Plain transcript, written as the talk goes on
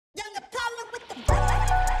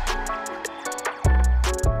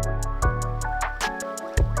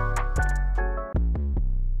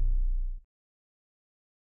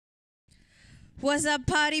What's up,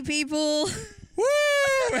 party people? Woo!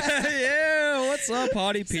 Yeah, what's up,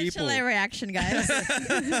 party Such a people? late reaction, guys.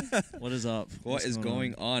 What is up? What is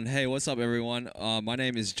going on? Hey, what's up, everyone? My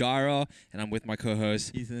name is Jara, and I'm with my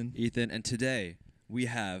co-host Ethan. And today we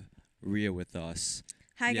have Ria with us.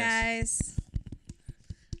 Hi, Yes.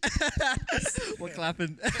 guys. We're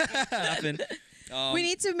clapping. Clapping. We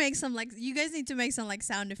need to make some you guys need to make some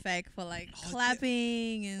sound effect for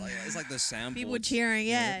clapping and It's like the sample. people cheering.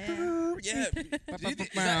 Yeah. Yeah. Is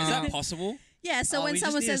that possible? Yeah. So Oh, when we just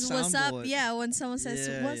someone need a says "What's up," soundboard. when someone says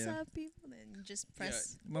Yeah, "What's yeah. up, people," then you just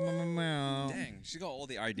press. Dang, she got all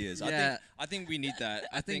the ideas. Yeah. I think we need that.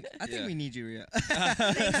 I think yeah. we need you, Ria.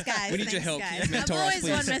 Thanks, guys. We need your Thanks, help. guys. Mentor I'm us, always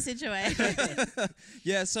please. one message away.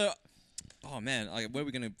 Yeah. So, oh man,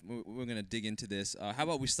 we're gonna dig into this. How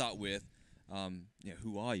about we start with,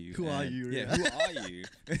 who are you? Who are you, Yeah, Ria? who are you?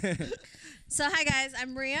 So hi guys,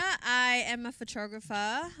 I'm Ria. I am a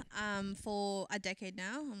photographer for a decade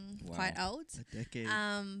now. I'm Wow. quite old. A decade.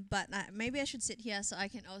 But maybe I should sit here so I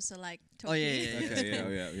can also talk Oh, to yeah, you.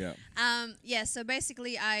 yeah, Okay. Yeah. So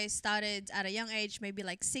basically I started at a young age, maybe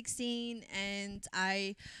 16, and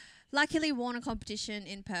I luckily won a competition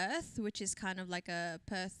in Perth, which is kind of like a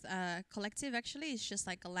Perth collective actually. It's just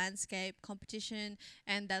like a landscape competition,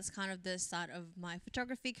 and that's kind of the start of my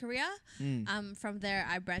photography career. From there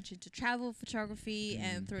I branched into travel photography,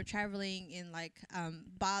 and through traveling in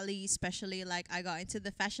Bali especially, I got into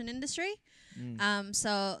the fashion industry.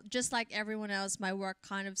 So just like everyone else, my work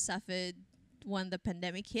kind of suffered when the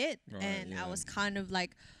pandemic hit, Right, and yeah. I was kind of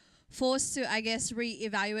forced to, I guess,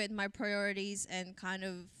 reevaluate my priorities and kind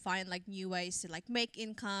of find new ways to make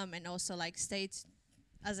income and also stay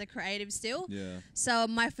as a creative still. Yeah. So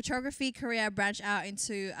my photography career branched out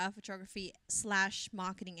into a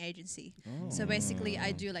photography/marketing agency. So basically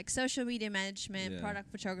I do social media management, Yeah. product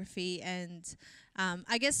photography, and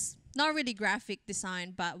I guess not really graphic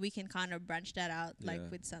design, but we can kind of branch that out Yeah.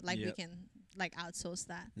 with some, we Yep. can outsource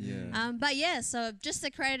that. Yeah. But yeah, so just the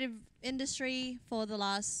creative industry for the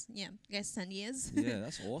last, I guess 10 years. Yeah,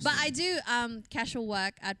 that's awesome. But I do casual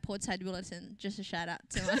work at Portside Willerton. Just a shout out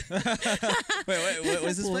to my wait,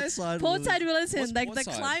 what's this place? Portside Willerton, What's the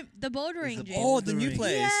Portside? the bouldering the gym. Oh, the new Bouldering.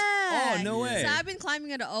 place. Yeah. Oh, no way. So I've been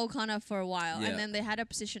climbing at Old Connor for a while, Yeah. and then they had a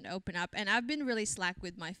position open up, and I've been really slack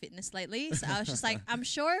with my fitness lately. So I was just I'm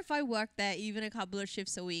sure if I worked there even a couple of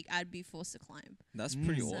shifts a week, I'd be forced to climb. That's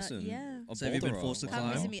pretty So, awesome. yeah. A So have you been boulderer. forced to Come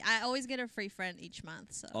climb? visit me. I always get a free friend each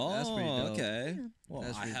month. So Oh, That's pretty dope. okay. Yeah. Well,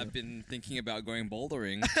 That's I pretty have dope. been thinking about going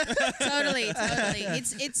bouldering. totally.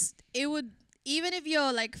 It would, even if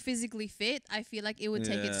you're physically fit, I feel like it would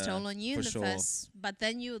take its Yeah, toll on you in for the sure. first, but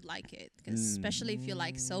then you would like it, because especially if you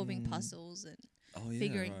like solving puzzles and Oh, yeah,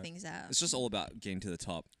 figuring right. things out. It's just all about getting to the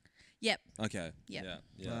top. Yep. Okay. Yep.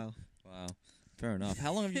 Yeah. Wow. Wow. Fair enough.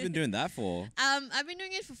 How long have you been doing that for? I've been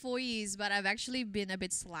doing it for 4 years, but I've actually been a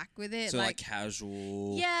bit slack with it. So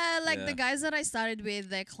casual. Yeah, Yeah. the guys that I started with,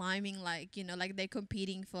 they're climbing they're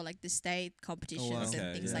competing for the state competitions Okay,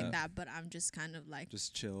 and things yeah. like that. But I'm just kind of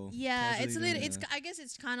Just chill. yeah, it's a casually little. doing It's I guess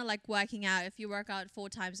it's kind of like working out. If you work out 4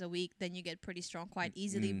 times a week, then you get pretty strong quite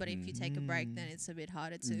easily. But if you take a break, then it's a bit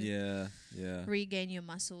harder to Yeah. Yeah. regain your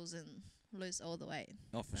muscles and lose all the weight.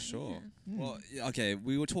 Oh, for But sure. yeah. Well, okay.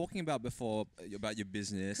 We were talking about before about your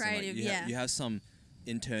business. Creative, and, you yeah. you have some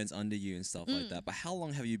interns under you and stuff like that. But how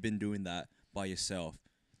long have you been doing that by yourself?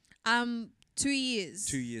 2 years.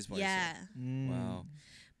 2 years by Yeah. yourself. Wow.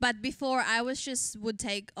 But before I would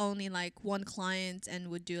take only one client and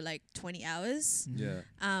would do 20 hours. Yeah.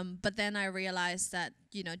 But then I realized that,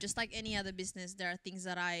 just like any other business, there are things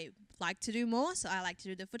that I like to do more. So I like to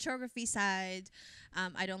do the photography side.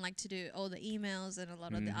 I don't like to do all the emails and a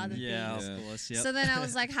lot of the other Yeah, things. Yeah. of course. Yep. So then I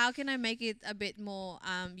was like, how can I make it a bit more,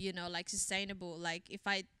 sustainable? If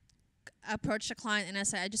I approach a client and I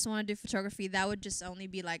say, I just want to do photography, that would just only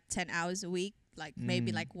be 10 hours a week,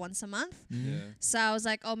 maybe once a month. Yeah. So I was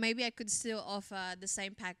like, oh, maybe I could still offer the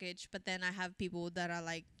same package, but then I have people that are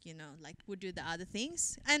would do the other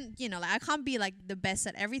things. And, I can't be the best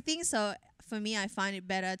at everything. So for me, I find it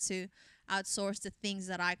better to outsource the things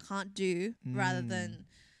that I can't do rather than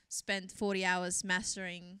spend 40 hours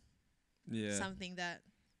mastering Yeah. something that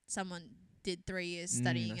someone did 3 years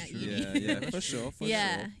studying that's at true. uni. Yeah. For sure. For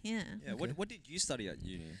yeah, sure. yeah. Yeah. What did you study at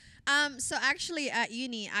uni? So actually at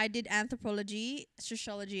uni, I did anthropology,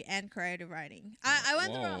 sociology, and creative writing. I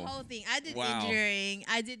went through Whoa. a whole thing. I did Wow. engineering.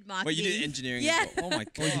 I did marketing. Wait, you did engineering? Yeah. As well? Oh my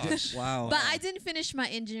gosh. Wow. But I didn't finish my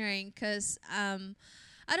engineering because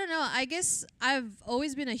I don't know. I guess I've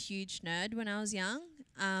always been a huge nerd when I was young.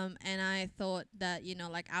 and I thought that, you know,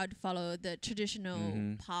 like I would follow the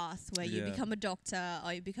traditional path where you Yeah. become a doctor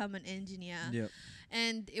or you become an engineer. Yep.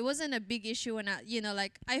 And it wasn't a big issue when I, you know,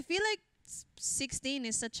 like I feel like 16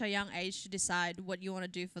 is such a young age to decide what you want to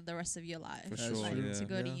do for the rest of your life. For That's sure, like yeah. to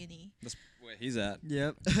go to Yeah. uni. That's where he's at.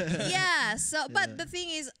 Yep. Yeah. So, but Yeah. the thing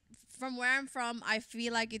is, from where I'm from, I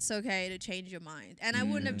feel like it's okay to change your mind, and I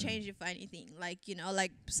wouldn't have changed it for anything. Like, you know,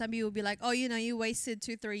 like some people would be like, oh, you know, you wasted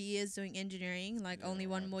 2-3 years doing engineering, like only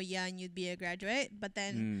one more year and you'd be a graduate. But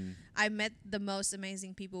then I met the most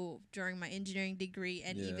amazing people during my engineering degree,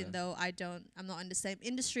 and Yeah. even though I'm not in the same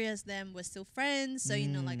industry as them, we're still friends. So, you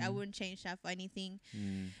know, like I wouldn't change that for anything.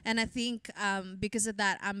 And I think because of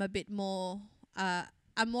that, I'm a bit more,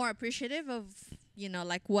 I'm more appreciative of, you know,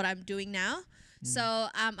 like what I'm doing now. So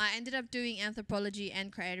I ended up doing anthropology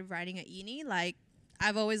and creative writing at uni. Like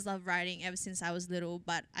I've always loved writing ever since I was little,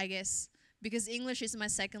 but I guess because English is my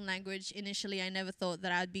second language, initially I never thought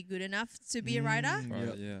that I'd be good enough to be a writer, Right,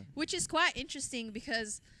 Yep. yeah. which is quite interesting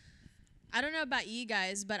because I don't know about you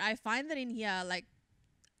guys, but I find that in here, like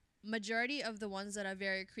majority of the ones that are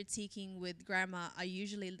very critiquing with grammar are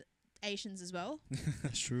usually Asians as well.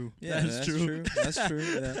 That's true. Yeah, that's true. That's true.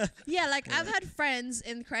 Yeah. Yeah, like I've had friends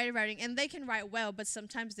in creative writing and they can write well, but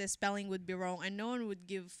sometimes their spelling would be wrong and no one would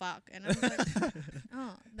give a fuck. And I'm like,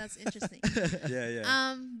 oh, that's interesting.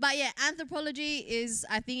 Yeah. But yeah, anthropology is,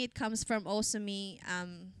 I think it comes from also me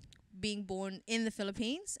being born in the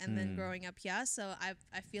Philippines and then growing up here. So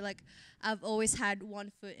I feel like I've always had one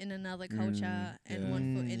foot in another culture and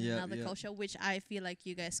one foot in another culture, which I feel like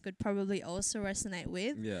you guys could probably also resonate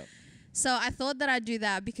with. Yeah. So I thought that I'd do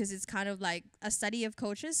that because it's kind of like a study of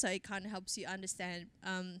cultures. So it kind of helps you understand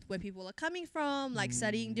where people are coming from, like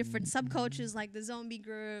studying different subcultures like the zombie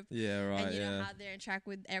group. Yeah, right. And, you know, Yeah. how they interact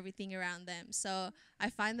with everything around them. So I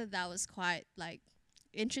find that that was quite like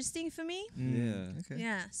interesting for me. Yeah. Okay.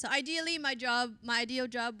 Yeah. So ideally my ideal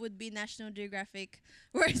job would be National Geographic,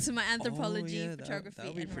 where it's my anthropology, photography that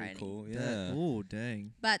would be and pretty writing. cool. That- Yeah. oh,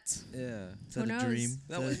 dang. But Yeah. Is that Who a knows? dream?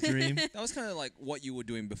 That Is that a dream? That was kind of like what you were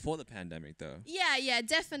doing before the pandemic, though. yeah,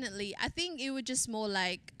 definitely. I think it would just more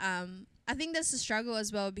like I think that's the struggle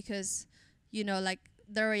as well because, you know, like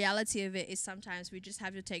the reality of it is sometimes we just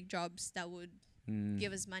have to take jobs that would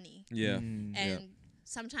give us money. Yeah. Mm. And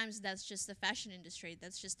sometimes that's just the fashion industry.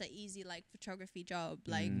 That's just the easy like photography job.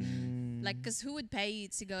 Like like cuz who would pay you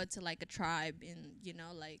to go to like a tribe in, you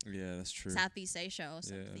know, like Yeah, that's true. Southeast Asia or Yeah.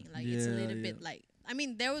 something. Like it's a Yeah, little yeah. bit like, I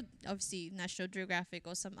mean, there would obviously National Geographic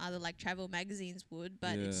or some other like travel magazines would,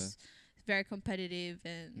 but Yeah. it's very competitive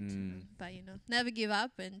and but you know, never give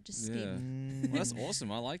up and just keep, Yeah. Well, that's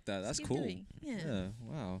awesome. I like that. That's keep cool. doing. Yeah. Yeah.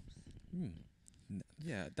 Wow.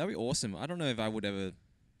 Yeah, that'd be awesome. I don't know if I would ever,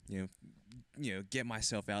 you know, get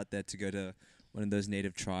myself out there to go to one of those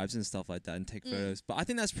native tribes and stuff like that and take photos. But I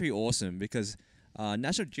think that's pretty awesome because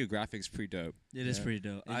National Geographic's pretty dope. It is Yeah. pretty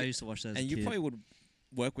dope. And I you- used to watch that as And a you kid. probably would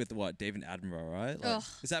work with what, David Attenborough, right? Like, Ugh.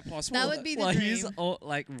 is that possible? That would be the well, dream. he's old,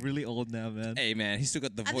 like really old now, man. Hey man, he's still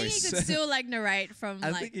got the I think voice. he could still like narrate from I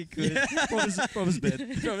like think he could from his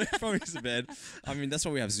bed. from his bed. I mean, that's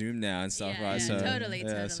why we have Zoom now and stuff, Yeah, right? yeah, So totally, yeah,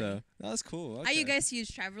 totally. so that's cool. Are you okay. guys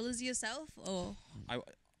huge travelers yourself or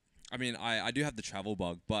I mean, I do have the travel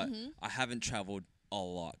bug, but Mm-hmm. I haven't traveled a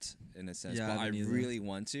lot in a sense. Yeah, but I I haven't either. really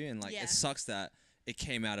want to, and like Yeah. it sucks that it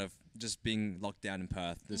came out of just being locked down in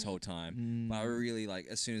Perth this whole time. But I really like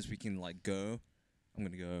as soon as we can like go, I'm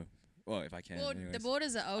gonna go. Well, if I can. well, anyways. the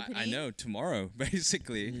borders are opening. I know tomorrow,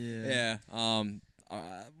 basically. Yeah. Yeah.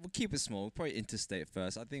 We'll keep it small. Probably interstate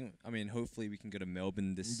first. I think. I mean, hopefully we can go to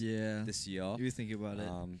Melbourne this Yeah. year. You think about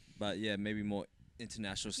it. But yeah, maybe more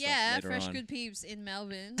international stuff Yeah, later Fresh on. Good Peeps in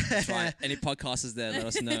Melbourne. That's right. Any podcasters there, let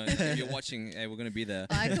us know. If you're watching, hey, we're gonna be there.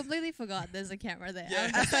 Oh, I completely forgot there's a camera there.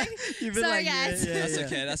 Yeah. I was just like, You've been sorry like, yeah, guys. yeah, That's yeah.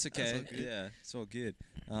 okay. That's okay. all good. Yeah, it's all good.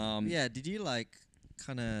 Yeah, did you like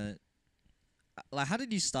kind of like how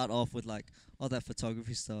did you start off with like all that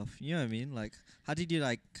photography stuff? You know what I mean? Like how did you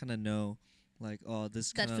like kind of know like oh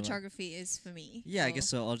this that kind of photography is for me. yeah, I or- guess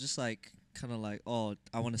so. Or just like kind of like oh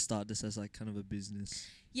I want to start this as like kind of a business.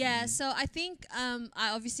 Yeah, so I think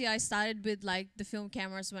I started with like the film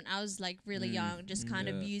cameras when I was like really young, just kind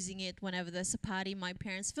of Yeah. using it whenever there's a party, my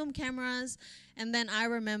parents' film cameras. And then I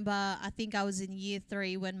remember, I think I was in year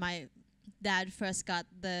 3 when my dad first got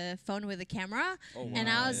the phone with the camera, Oh, and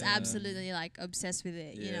wow, I was yeah. absolutely like obsessed with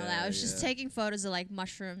it. You know, like I Yeah, was just yeah. taking photos of like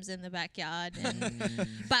mushrooms in the backyard, and Mm.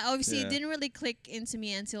 but obviously it Yeah. didn't really click into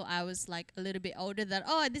me until I was like a little bit older that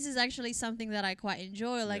this is actually something that I quite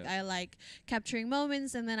enjoy. Like Yeah. I like capturing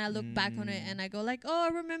moments, and then I look back on it Mm. and I go like, oh, I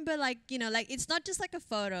remember, like, you know, like it's not just like a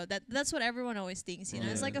photo. That's what everyone always thinks. You know,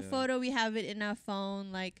 it's Yeah, like a yeah. photo, we have it in our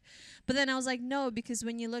phone, like. But then I was like, no, because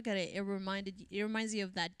when you look at it, it reminds you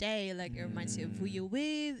of that day. Like it reminds you of who Mm. you're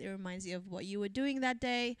with. It reminds you of what you were doing that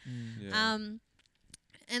day. Mm. Yeah.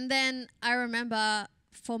 And then I remember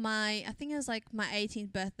for my, I think it was like my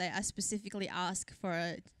 18th birthday, I specifically asked for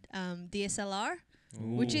a DSLR,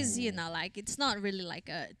 which is, you Ooh. know, like it's not really like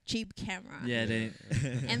a cheap camera. Yeah, they.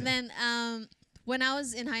 And then when I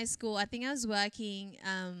was in high school, I think I was working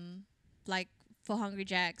like for Hungry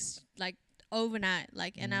Jack's, like overnight,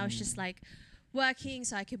 like, and I was just like working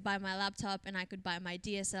so I could buy my laptop and I could buy my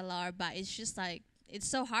DSLR, but it's just like it's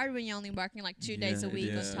so hard when you're only working like 2 days a Yeah, week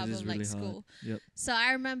it on is. top It is of like really hard. school. Yep. So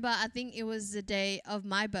I remember, I think it was the day of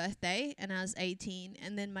my birthday and I was 18,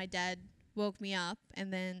 and then my dad woke me up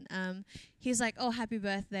and then he's like, oh, happy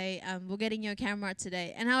birthday, we're getting you a camera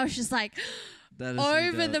today. And I was just like That is really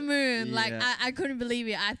over the dope. moon. Like Yeah. I couldn't believe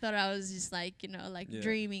it. I thought I was just like, you know, like Yeah.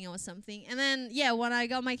 dreaming or something. And then yeah, when I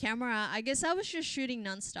got my camera, I guess I was just shooting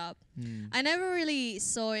nonstop. Mm. I never really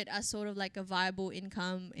saw it as sort of like a viable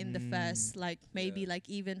income in the first like maybe Yeah. like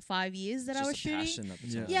even 5 years that I Just was a shooting. passion at the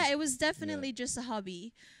Yeah. time. Yeah, it was definitely just a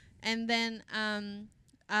hobby. And then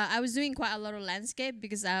I was doing quite a lot of landscape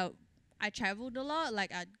because I traveled a lot.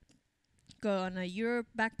 Like I'd go on a Europe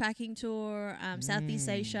backpacking tour, Southeast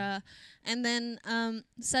Asia, and then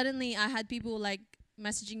suddenly I had people like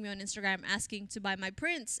messaging me on Instagram asking to buy my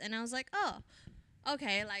prints, and I was like, oh,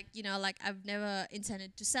 okay, like, you know, like I've never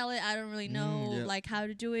intended to sell it. I don't really know yeah. like how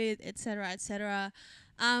to do it, etc., etc.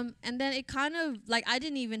 And then it kind of like I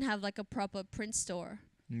didn't even have like a proper print store.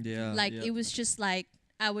 Yeah. Like yeah. it was just like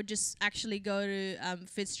I would just actually go to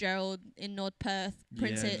Fitzgerald in North Perth,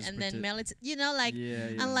 print Yeah, it, just and print then it. mail it. You know, like yeah,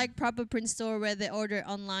 yeah. unlike proper print store where they order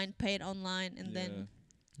online, pay it online, and then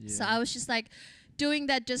yeah. so I was just like doing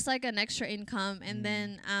that just like an extra income. And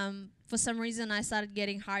then for some reason I started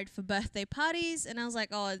getting hired for birthday parties, and I was like,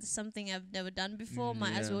 oh, it's something I've never done before.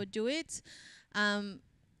 Might as yeah. well do it.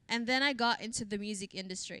 And then I got into the music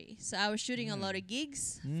industry. So I was shooting a lot of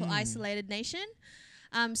gigs for Isolated Nation.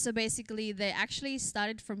 So basically, they actually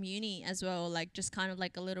started from uni as well, like just kind of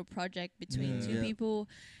like a little project between Yeah. two Yeah. people.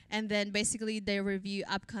 And then basically, they review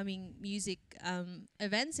upcoming music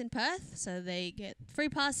events in Perth. So they get free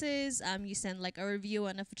passes. You send like a review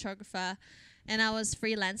and a photographer. And I was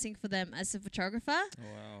freelancing for them as a photographer. Oh,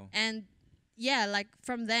 wow. And yeah, like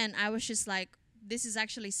from then, I was just like, this is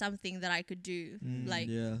actually something that I could do like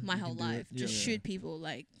yeah. my You whole can do it. life. Yeah. Just Yeah. shoot people,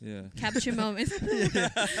 like Yeah. capture moments.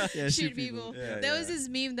 Yeah, shoot people. Yeah, There was yeah. this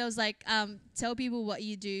meme that was like, tell people what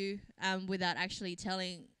you do without actually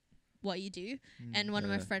telling what you do. And one of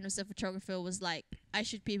my Yeah. friends was a photographer, was like, I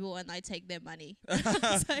shoot people and I take their money.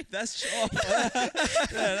 It's like, That's yeah,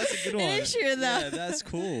 that's a good one. it is true though. Yeah, that's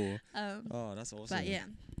cool. Um, Oh, that's awesome. but yeah.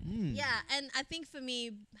 Mm. Yeah, and I think for me,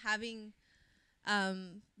 having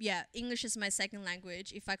English is my second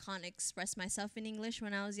language. If I can't express myself in English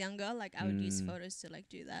when I was younger, like I would use photos to like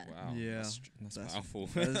do that. Wow. Yeah. That's That's- powerful.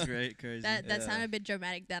 That's great, crazy. That Yeah. sounded a bit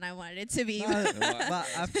dramatic than I wanted it to be. But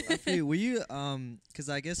I feel, were you because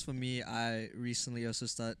I guess for me, I recently also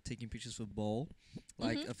started taking pictures for Bowl.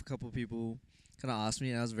 Like Mhm. a couple of people kind of asked me,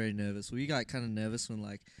 and I was very nervous. Were you like kind of nervous when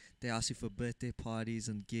like they asked you for birthday parties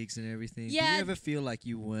and gigs and everything? Did Yeah. you ever feel like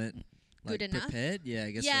you weren't like Good enough? prepared? Yeah,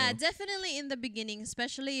 I guess. Yeah, so. definitely in the beginning,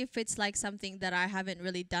 especially if it's like something that I haven't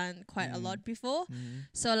really done quite a lot before. Mhm.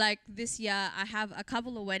 So like this year, I have a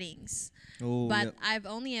couple of weddings, Oh, but yep. I've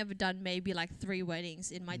only ever done maybe like 3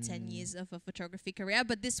 weddings in my 10 years of a photography career.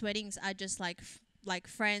 But these weddings are just like like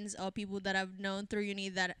friends or people that I've known through uni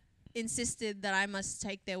that insisted that I must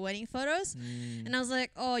take their wedding photos. Mm. And I was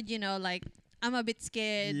like, oh, you know, like I'm a bit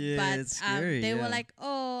scared, Yeah, but it's scary, they yeah. were like,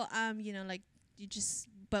 oh, you know, like you just,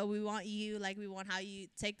 but we want you, like we want how you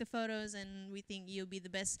take the photos, and we think you'll be the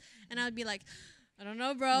best. And I'd be like, I don't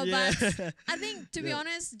know, bro, Yeah. but I think to be Yeah.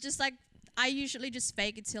 honest, just like I usually just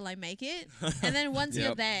fake it till I make it, and then once you're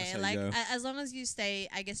Yep, that's there, how you like go. as long as you stay,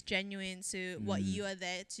 I guess, genuine to what you are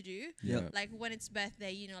there to do. Yep. Like when it's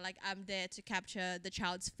birthday, you know, like I'm there to capture the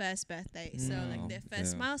child's first birthday. So Wow. like their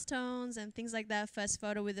first Yeah. milestones and things like that, first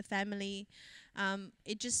photo with the family.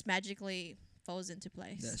 It just magically falls into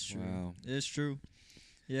place. That's true. Wow. It's true.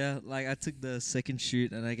 Yeah, like I took the second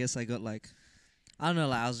shoot, and I guess I got like, I don't know.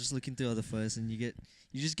 Like I was just looking through other photos, and you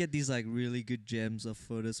just get these like really good gems of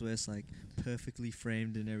photos where it's like perfectly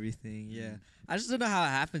framed and everything. Yeah, I just don't know how it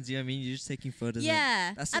happens. You know what I mean? You're just taking photos.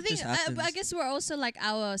 Yeah, that I stuff think just I happens. guess we're also like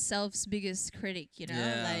ourselves biggest critic. You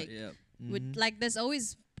know, like Mhm. like there's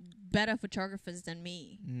always better photographers than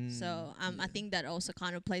me. So I yeah. think that also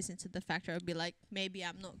kind of plays into the factor of be like maybe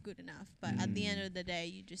I'm not good enough, but at the end of the day,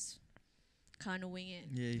 you just kind of wing it.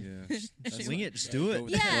 Yeah, That's wing what- it. Just yeah, do go it.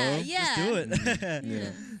 with the Yeah, flow. yeah. Just do it.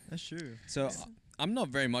 Yeah. That's true. So I'm not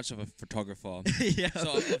very much of a photographer. Yeah. So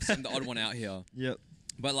obviously I'm the odd one out here. Yep.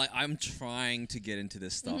 But like I'm trying to get into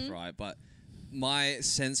this stuff, Mhm. right? But my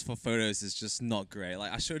sense for photos is just not great.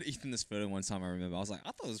 Like I showed Ethan this photo one time. I remember I was like,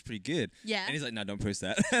 I thought it was pretty good, Yeah. and he's like, no, don't post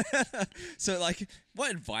that. So like,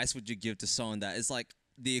 what advice would you give to someone that is like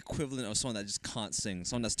the equivalent of someone that just can't sing,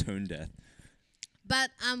 someone that's tone deaf?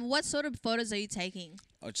 But what sort of photos are you taking?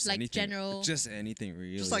 Or just Like anything, general- just anything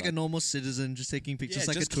really. Just like a normal citizen, just taking pictures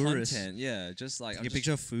like just a tourist. Content. Yeah, just like Take a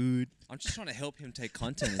picture of food. I'm just trying to help him take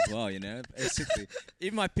content as well, you know. Basically,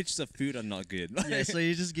 even my pictures of food are not good. Yeah, so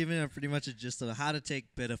you're just giving a pretty much a gist of how to take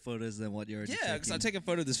better photos than what you're already yeah, because I taking. take a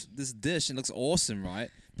photo of this dish and it looks awesome, right?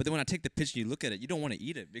 But then when I take the picture, you look at it, you don't want to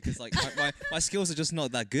eat it because like my skills are just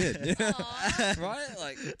not that good, you know? Aw. Right?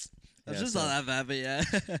 Like, It's yeah, just so- not that bad, but yeah.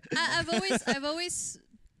 I've always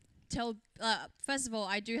tell. First of all,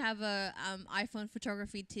 I do have a iPhone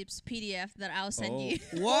photography tips PDF that I'll send you.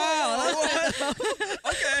 Wow.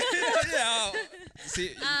 Okay. Yeah. See,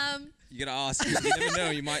 you gotta ask. 'Cause you never know.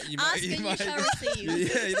 You might. Ask You and might. you shall receive.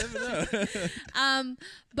 Yeah, you never know.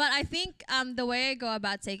 But I think the way I go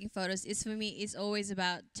about taking photos is for me is always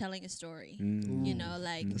about telling a story. You know,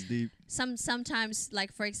 like That's deep. sometimes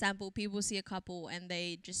like for example, people see a couple and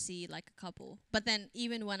they just see like a couple. But then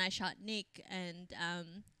even when I shot Nick and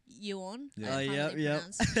Yuon, Yeah. I can't Yep, really yep.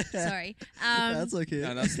 pronounce. Sorry. That's okay.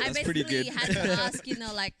 No, that's I pretty basically good. had to ask, you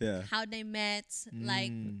know, like Yeah. how they met,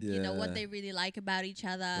 like you know what Yeah. they really like about each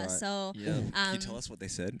other. Right. So Yeah. Can you tell us what they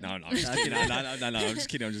said? No, I'm just kidding. No, I'm just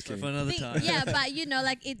kidding. I'm just For kidding. another think- time. yeah, but you know,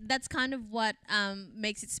 like that's kind of what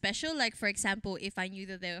makes it special. Like for example, if I knew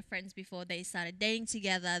that they were friends before they started dating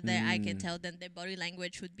together, then I can tell then their body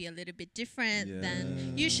language would be a little bit different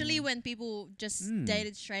than usually when people just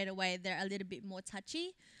dated straight away. They're a little bit more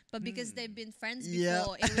touchy, but because they've been friends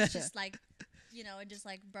before, Yeah. it was just like, you know, just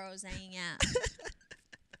like bros hanging out.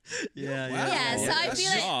 Yeah, Wow. Yeah, so I That's feel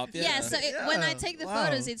like sharp, yeah. so when I Yeah, take the wow.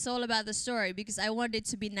 photos, it's all about the story because I want it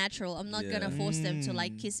to be natural. I'm not gonna force them to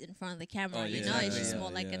like kiss in front of the camera. Oh, You yeah, know, it's exactly. just yeah,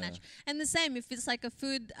 more like a yeah. natural. And the same if it's like a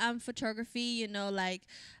food photography, you know, like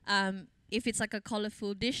if it's like a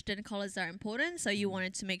colorful dish, then colors are important. So you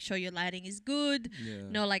wanted to make sure your lighting is good, Yeah.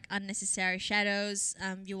 no like unnecessary shadows.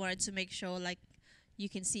 You wanted to make sure like you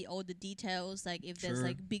can see all the details. Like if there's Sure.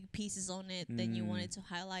 like big pieces on it, then you wanted to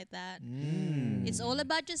highlight that. Mm. It's all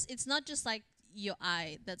about it's not just like your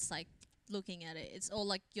eye that's like looking at it. It's all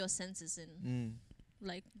like your senses and Mm.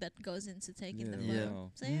 like that goes into taking the Yeah. photo.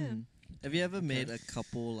 Wow. So yeah. Mm. Have you ever made a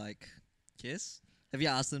couple like kiss? Have you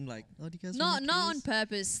asked them like, oh, do you guys Not wanna on kiss?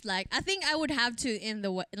 purpose. Like I think I would have to in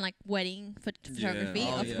the in like wedding photography,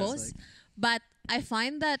 Oh, of yeah. course. But I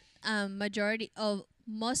find that majority of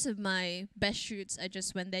most of my best shoots are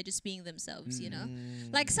just when they're just being themselves, you know.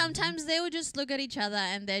 Mm. Like sometimes they would just look at each other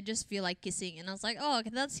and they just feel like kissing, and I was like, oh, okay,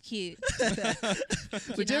 that's cute.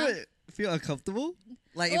 Would you know? ever feel uncomfortable?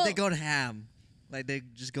 Like if Oh. they're going ham, like they're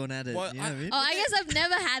just going at it. Well, you know what I mean? Oh, I guess I've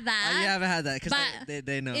never had Oh, that. you haven't had that because but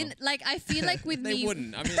they know. In like I feel like with They me,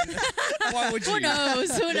 wouldn't. I mean, why would you? who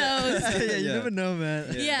knows? Who knows? yeah, you Yeah. never know,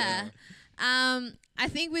 man. Yeah. I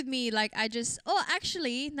think with me, like I just. Oh,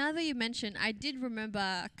 actually, now that you mention, I did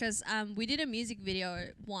remember because we did a music video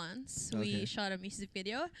once. Okay. We shot a music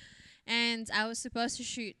video, and I was supposed to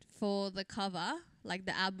shoot for the cover, like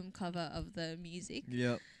the album cover of the music.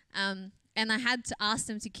 Yep. And I had to ask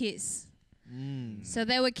them to kiss. Mm. So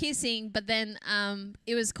they were kissing, but then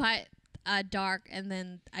it was quite dark, and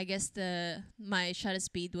then I guess my shutter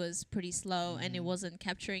speed was pretty slow, and it wasn't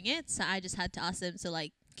capturing it. So I just had to ask them to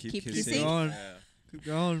like. Keep kissing. Keep going. Yeah. Keep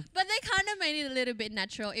going. But they kind of made it a little bit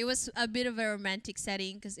natural. It was a bit of a romantic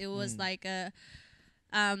setting because it was like a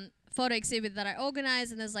photo exhibit that I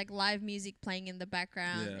organized, and there's like live music playing in the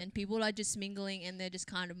background, Yeah. and people are just mingling, and they're just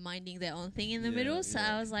kind of minding their own thing in the Yeah, middle. So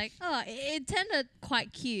yeah. I was like, oh, it turned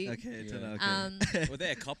quite cute. Okay. Yeah. turn out okay. Were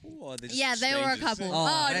they a couple or they just Yeah, they were a strangers? couple. Oh,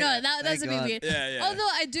 Oh, thank- no, that's a thank bit God. weird. Yeah, yeah.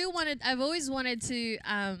 Although I've always wanted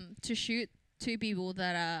to shoot two people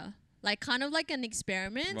that are like kind of like an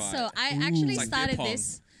experiment. Right. So I Ooh. actually It's like beer started pong.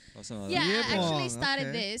 this. or something like Yeah, Beer I actually pong, started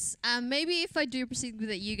okay. this. Maybe if I do proceed with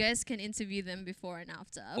it, you guys can interview them before and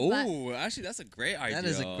after. but Oh, actually, that's a great idea. That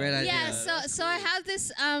is a great idea. yeah, Yeah, so I have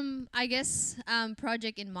this I guess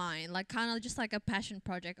project in mind, like kind of just like a passion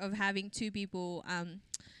project of having two people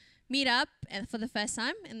meet up and for the first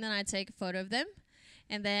time, and then I take a photo of them,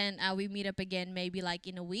 and then we meet up again maybe like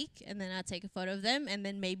in a week, and then I take a photo of them, and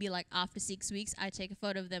then maybe like after 6 weeks I take a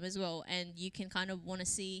photo of them as well, and you can kind of want to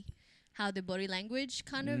see how the body language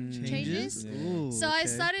kind of changes. Yeah. Ooh, So I okay.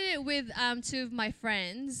 started it with two of my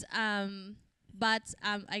friends, but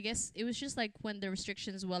I guess it was just like when the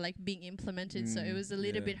restrictions were like being implemented, so it was a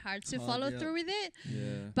little yeah. bit hard to Hard, follow yeah. through with it. Yeah.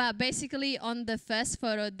 But basically, on the first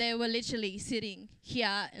photo, they were literally sitting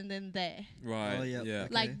here and then there, Right. Oh, yeah, Yeah.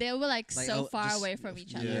 okay. like they were like Like, so oh, far just- away from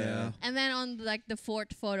each other. Yeah. And then on like the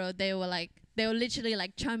fourth photo, they were literally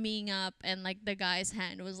like chumming up, and like the guy's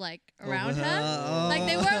hand was like around Over her. her. Like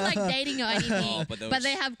they weren't like dating or anything, Oh, but but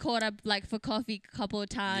they was- have caught up like for coffee a couple of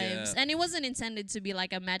times, Yeah. and it wasn't intended to be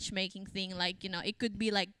like a matchmaking thing. Like, you know, it could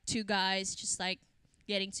be like two guys just like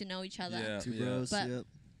getting to know each other. Yeah. Two yeah. bros. But- Yep.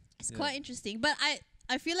 It's Yeah. quite interesting. But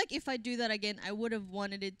I feel like if I do that again, I would have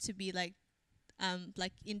wanted it to be like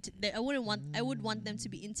I would want them to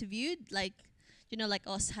be interviewed, like, you know, like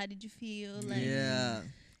us. How did you feel? Like, Yeah. so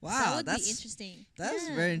Wow, that would be that's interesting. that's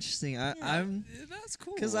Yeah. very interesting. Yeah. I'm Yeah, that's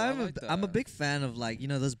cool. because I I'm like I'm a that. big fan of, like, you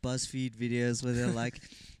know, those BuzzFeed videos where they're like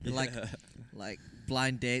like Yeah. like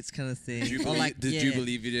blind dates kind of thing. Jubilee, Or like the yeah.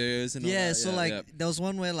 Jubilee videos and all Yeah, that. so yeah, like yeah. there was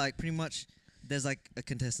one where like pretty much there's like a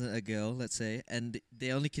contestant, a girl, let's say, and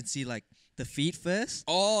they only can see like the feet first,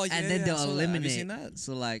 Oh yeah. and then yeah, I they'll saw that. Have you eliminate. seen that?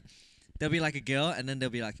 So like there'll be like a girl, and then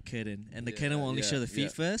there'll be like a curtain, and the curtain will only Yeah, show the feet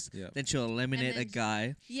yeah, first. yeah. Then she'll eliminate then a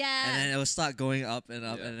guy, Yeah. and then it will start going up and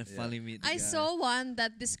up, Yeah, and then yeah. finally meet. The I guy. saw one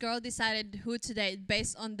that this girl decided who to date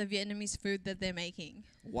based on the Vietnamese food that they're making.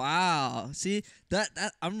 Wow. See that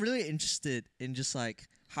I'm really interested in just like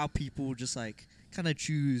how people just like kind of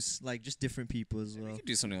choose like just different people as We well. could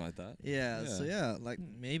do something like that. Yeah. So yeah, like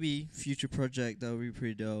maybe future project that would be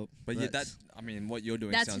pretty dope. But yeah, that I mean, what you're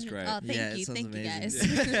doing That's sounds great. Oh, thank Yeah, it you, sounds thank you amazing.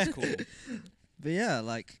 guys. Yeah, that's cool. But yeah,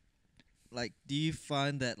 like do you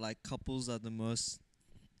find that like couples are the most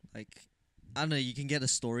like, I don't know, you can get a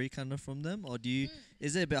story kind of from them, or do you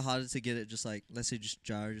is it a bit harder to get it just like, let's say just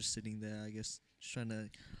Jar just sitting there, I guess, just trying to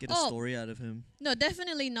get a Oh. story out of him? No,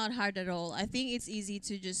 definitely not hard at all. I think it's easy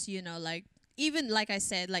to just, you know, like, even like I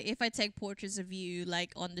said, like if I take portraits of you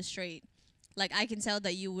like on the street, like I can tell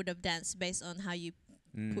that you would have danced based on how you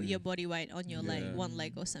put your body weight on your leg, Yeah. one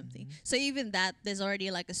leg or something. So even that, there's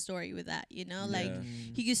already like a story with that, you know, like Yeah.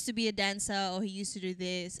 he used to be a dancer or he used to do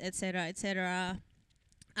this, etc., etc.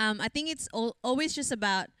 I think it's always just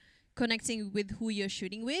about connecting with who you're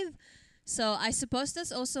shooting with. So I suppose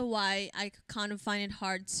that's also why I kind of find it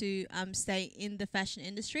hard to stay in the fashion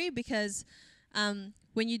industry, because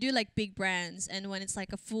when you do like big brands and when it's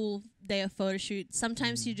like a full day of photo shoot,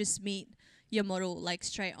 sometimes you just meet your model like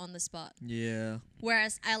straight on the spot. Yeah.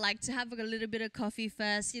 Whereas I like to have a little bit of coffee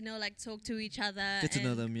first, you know, like talk to each other. Get to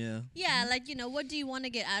know and them, yeah. Yeah, like, you know, what do you want to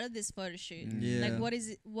get out of this photo shoot? Yeah. Like what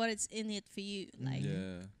is in it for you? Like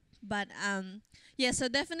Yeah. but yeah, so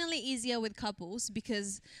definitely easier with couples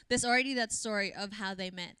because there's already that story of how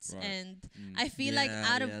they met. Right. And I feel like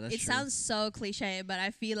Yeah, out of yeah, that's it true. sounds so cliche, but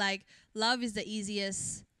I feel like love is the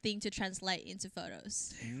easiest thing to translate into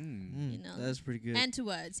photos Mm, You know. that's pretty good. and to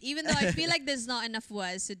words. Even though I feel like there's not enough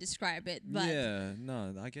words to describe it, but yeah,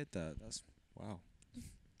 no, I get that. That's wow.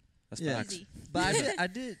 That's Yeah. facts. easy. But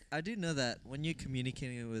I did know that when you're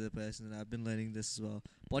communicating with a person, and I've been learning this as well,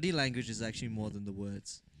 body language is actually more than the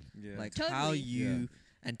words. Yeah. Like how Totally. you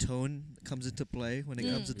and tone comes into play when it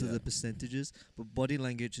comes into Yeah. the percentages, but body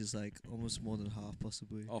language is like almost more than half,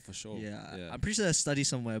 possibly. Oh, for sure. Yeah, I'm pretty sure there's a study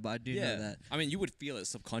somewhere, but I do know that. I mean, you would feel it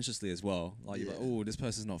subconsciously as well. Like you're like, Yeah. oh, this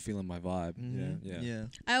person's not feeling my vibe. Mhm. Yeah. yeah.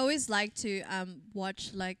 I always like to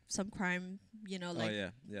watch like some crime, you know, like oh yeah.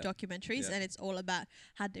 Yeah. documentaries, Yeah. and it's all about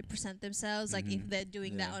how they present themselves. Like if Mhm. they're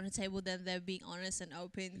doing that Yeah. on a table, then they're being honest and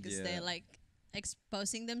open because Yeah. they're like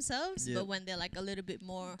exposing themselves. Yep. But when they're like a little bit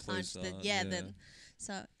more hunched, then Closer, yeah, yeah. then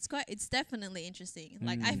so it's definitely interesting.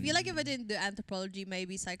 Like I feel like if I didn't do anthropology,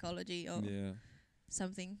 maybe psychology or Yeah.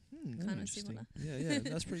 something Hmm, kind of interesting. similar. Yeah.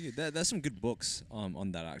 That's pretty good. There's some good books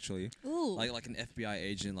on that actually. Ooh, Like an FBI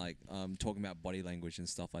agent like talking about body language and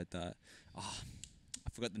stuff like that. Ah, I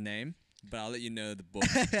forgot the name, but I'll let you know the book.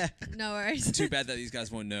 no worries. Too bad that these guys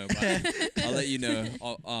won't know, but I'll let you know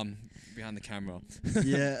behind the camera.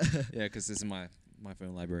 Yeah. Yeah, because this is my my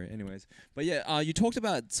phone library. Anyways, but yeah, you talked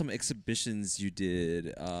about some exhibitions you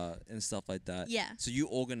did and stuff like that. Yeah. So you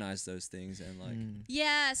organized those things and like.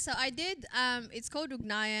 Yeah, so I did. It's called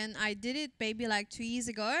Ugnayan. I did it maybe like 2 years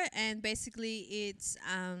ago, and basically it's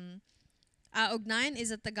Ugnayan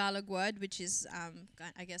is a Tagalog word, which is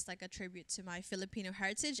I guess like a tribute to my Filipino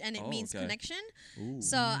heritage, and it Oh, means okay. connection. Ooh.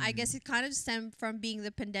 So I guess it kind of stemmed from being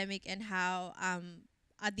the pandemic and how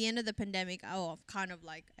at the end of the pandemic, kind of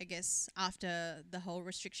like I guess after the whole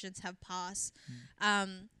restrictions have passed,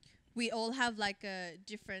 we all have like a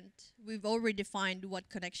different. We've all redefined what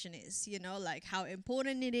connection is. You know, like how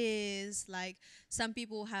important it is. Like some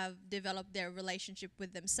people have developed their relationship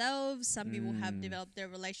with themselves. Some people have developed their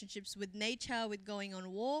relationships with nature, with going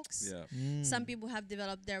on walks. Yeah. Some people have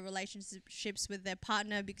developed their relationships with their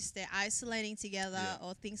partner because they're isolating together Yeah.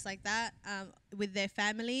 or things like that, with their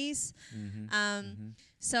families. Mm-hmm.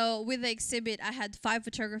 So with the exhibit, I had 5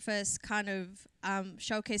 photographers kind of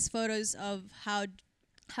showcase photos of how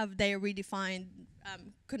have they redefined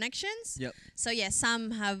connections. Yep. So yeah,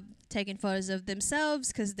 some have taken photos of themselves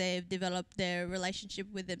because they've developed their relationship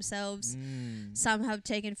with themselves. Some have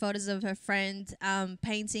taken photos of her friend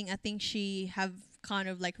painting. I think she have kind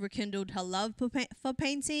of like rekindled her love for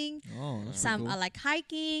painting. Oh, that's Some cool. are like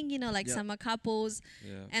hiking, you know, like Yep. some are couples.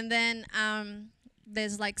 Yeah. And then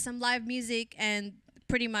there's like some live music, and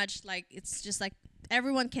pretty much like it's just like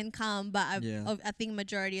everyone can come, but I think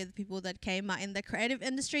majority of the people that came are in the creative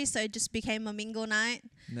industry, so it just became a mingle night.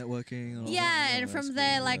 Networking. And all Yeah, that. and that's from cool,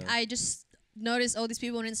 there, like yeah. I just noticed all these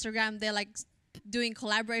people on Instagram. They're like doing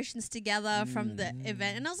collaborations together from the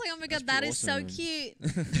event, and I was like, oh my That's god, that pretty is so awesome. cute.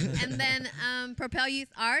 And then Propel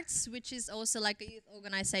Youth Arts, which is also like a youth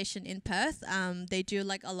organization in Perth. They do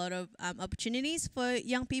like a lot of opportunities for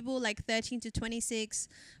young people like 13 to 26,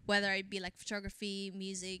 whether it be like photography,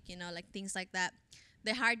 music, you know, like things like that.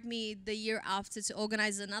 They hired me the year after to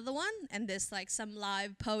organize another one, and there's like some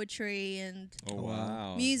live poetry and Oh Oh, wow.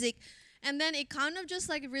 wow. music. And then it kind of just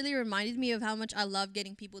like really reminded me of how much I love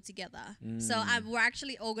getting people together. So we're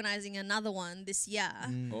actually organizing another one this year.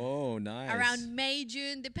 Oh nice. Around May,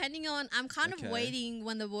 June, depending on. I'm kind Okay. of waiting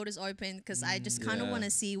when the borders open because I just kind of Yeah. want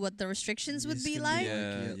to see what the restrictions would Yes, be can be like. like-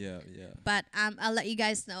 Yeah, Yep. yeah. But I'll let you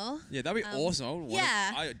guys know. Yeah, that'd be awesome. I would wanna,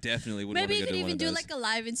 yeah. I definitely would Maybe want you to can go to one even of do those. like a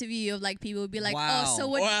live interview of like people would be like, Wow. oh, so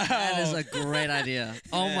what? Wow. That is a great idea.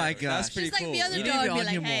 Oh Yeah, my that's gosh. pretty Just like the cool. other You door need to would be be on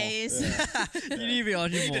like, here more. hey. You need to be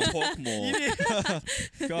on here You more. need to talk more. We'll have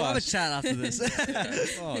a Gosh. chat after this. Yeah.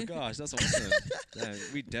 Oh gosh, that's awesome. Yeah,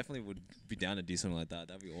 we definitely would be down to do something like that.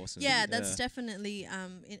 That'd be awesome. Yeah, that's definitely.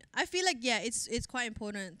 I feel like it's quite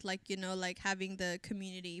important. Like you know, like having the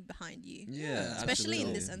community behind you, Yeah, especially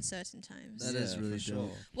in this absolutely. uncertain times. That is Yeah, really for sure.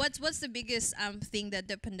 dope. What's the biggest thing that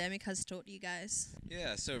the pandemic has taught you guys?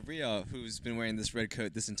 Yeah, so Ria, who's been wearing this red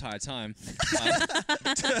coat this entire time,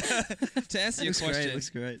 to answer your Looks question, great. Looks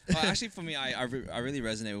great. actually for me, I really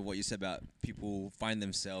resonate with what you said about people find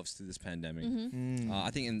themselves through this pandemic. I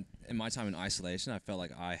think in my time in isolation, I felt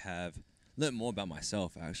like I have learned more about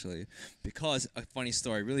myself actually, because a funny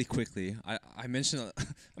story, really quickly. I mention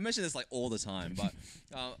I mention this like all the time, but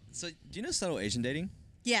so do you know subtle Asian dating?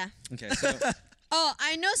 Yeah. Okay, so Oh,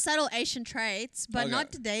 I know subtle Asian traits, but Okay.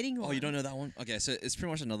 not the dating one. oh, you don't know that one? Okay, so it's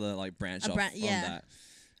pretty much another like branch A off bran- from yeah. that.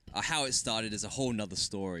 How it started is a whole nother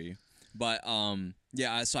story, but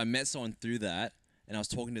so I met someone through that. And I was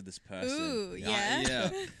talking to this person. Ooh, yeah. Yeah.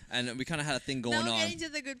 And we kind of had a thing going now we're on. getting to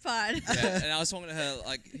the good part. Yeah, and I was talking to her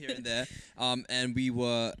like here and there. And we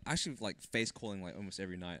were actually like face calling like almost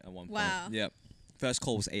every night at one point. Wow. Yeah. First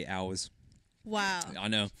call was 8 hours. Wow. I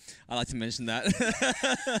know. I like to mention that.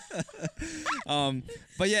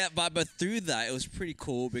 But yeah, but through that it was pretty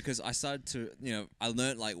cool because I started to, I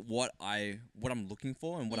learned like what I'm looking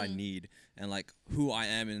for and what I need and like who I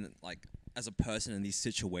am in like as a person in these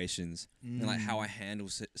situations and like how I handle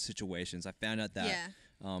situations. I found out that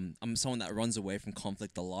Yeah. I'm someone that runs away from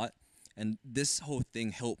conflict a lot, and this whole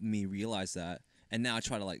thing helped me realize that. And now I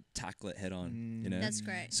try to like tackle it head on. That's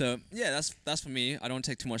great. So yeah, that's for me. I don't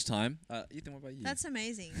take too much time. Ethan, what about you? That's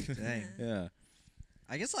amazing. Dang. Yeah.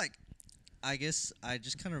 I guess I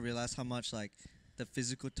just kind of realized how much like the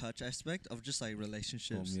physical touch aspect of just like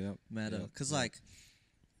relationships Yep, matter. yep, Cause yep. like,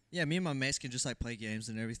 yeah, me and my mates can just like play games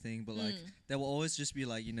and everything, but like there will always just be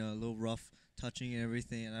like a little rough touching and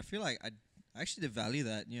everything, and I feel like I actually value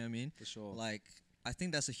that. You know what I mean? For sure. Like I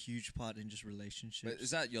think that's a huge part in just relationships. But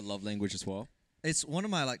is that your love language as well? It's one of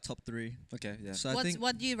my like top 3. Okay, yeah. So I think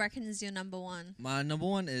What do you reckon is your number one? my number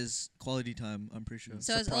 1 is quality time. I'm pretty sure.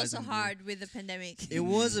 So it's also Surprisingly. hard with the pandemic. It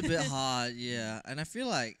was a bit hard, yeah. And I feel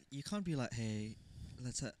like you can't be like, hey,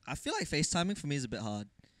 I feel like FaceTiming for me is a bit hard.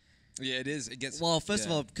 Yeah, it is. It gets. Well, first of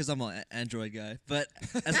yeah. all, because I'm an Android guy, but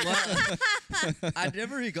as well, I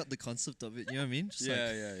never really got the concept of it. You know what I mean? Just Yeah,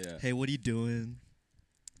 like, yeah, yeah. hey, what are you doing?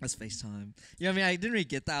 Let's FaceTime. You know what I mean? I didn't really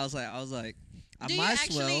get that. I was like, I Do you might as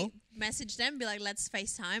actually well. message them, be like, let's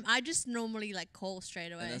FaceTime? I just normally like call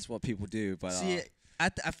straight away. And that's what people do. But See, I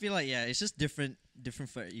feel like it's just different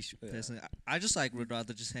for each Yeah. person. I just like would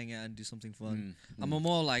rather just hang out and do something fun. mm, I'm a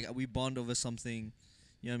more like we bond over something.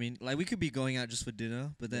 You know what I mean? Like we could be going out just for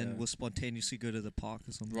dinner, but then Yeah. we'll spontaneously go to the park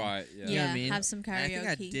or something. right. Yeah. You know what I yeah, mean? have some And karaoke.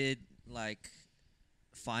 I think I did like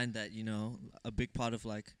find that a big part of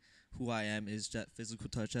like who I am is that physical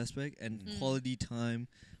touch aspect and Mm. quality time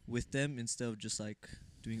with them instead of just like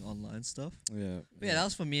doing online stuff. Yeah. But yeah, that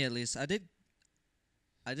was for me at least. I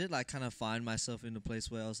did like kind of find myself in a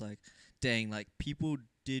place where I was like, dang, like people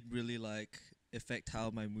did really like affect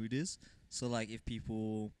how my mood is. So like if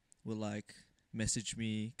people were like message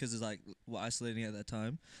me, because it's like we're isolating at that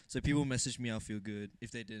time, so if people message me, I'll feel good.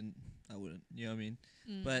 If they didn't, I wouldn't. You know what I mean?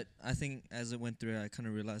 Mm. But I think as it went through, I kind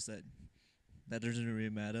of realized that doesn't really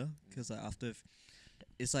matter, because like after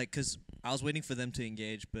it's like, because I was waiting for them to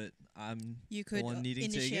engage, but I'm you the could one needing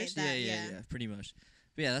to initiate engage. that. Yeah, pretty much.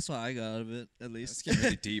 But yeah, that's what I got out of it, at It's least. getting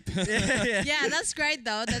really deep. yeah. Yeah, that's great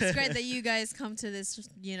though. That's great that you guys come to this,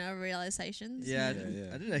 realizations. Yeah, I Yeah, didn't, yeah.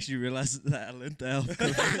 I didn't actually realize that I learned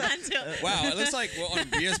that. Until Wow, it looks like we're on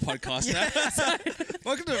Ria's podcast now.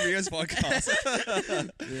 Welcome to Ria's podcast.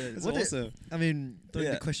 It's What did- awesome. I mean, throwing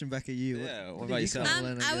Yeah. the question back at you. Yeah, what did about you yourself? kinda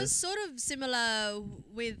learn, I guess? was sort of similar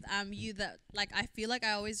with you, that like I feel like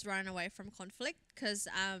I always run away from conflict because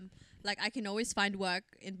like I can always find work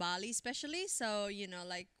in Bali, especially. So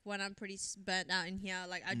like when I'm pretty burnt out in here,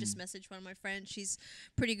 like I just message one of my friends. She's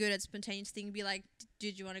pretty good at spontaneous thing. Be like,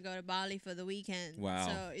 did you want to go to Bali for the weekend? Wow.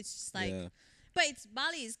 So it's just like. Yeah. But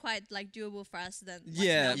Bali is quite like doable for us than like,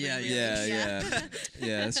 Yeah, Melbourne, yeah, really. yeah.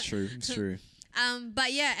 Yeah, it's true. It's true.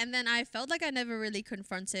 But yeah, and then I felt like I never really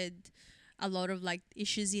confronted a lot of like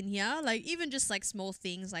issues in here, like even just like small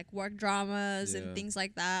things like work dramas Yeah. and things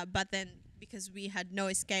like that. But then because we had no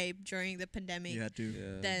escape during the pandemic, You had to.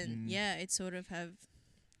 Yeah. then it sort of have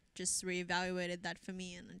just reevaluated that for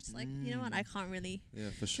me, and I'm just like, you know what, I can't really Yeah,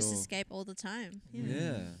 for sure. just escape all the time.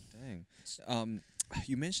 Yeah, dang.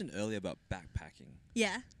 You mentioned earlier about backpacking.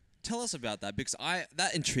 Yeah. Tell us about that, because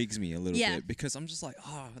that intrigues me a little Yeah. bit, because I'm just like,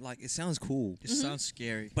 like it sounds cool, It sounds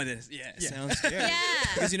scary. but it sounds scary. Yeah.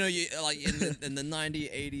 Because you like in the 90s,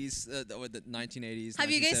 80s, or the 1980s. Have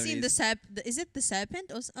you guys seen 1970s. is it The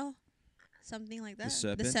Serpent or something like that?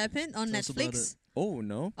 Serpent? The Serpent on Tell us about Netflix. Oh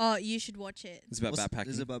no, Oh, you should watch it. it's about backpacking.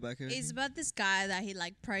 Is it about backpacking? It's about this guy that he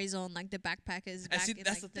like preys on like the backpackers. I Back see, in,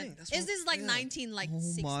 that's like, the thing, that's is what- this like yeah. 19 like Oh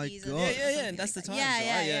 60s? my or God. something Yeah, yeah, like and that's that? the Yeah, times,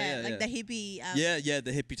 yeah, right? yeah, Yeah, like yeah. the hippie. yeah,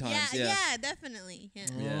 the hippie times. yeah, definitely. Yeah.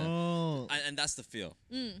 Yeah. Oh. And that's the feel.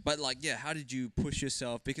 Mm. But like, yeah, how did you push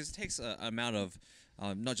yourself? Because it takes a amount of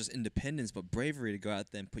not just independence, but bravery to go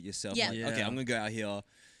out there and put yourself. Yeah. Like, Yeah. okay, I'm gonna go out here,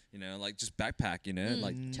 like just backpack.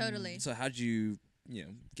 Like. Totally. So how did you,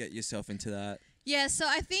 get yourself into that? Yeah, so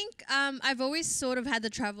I think I've always sort of had the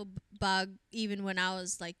travel bug even when I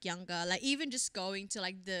was like younger, like even just going to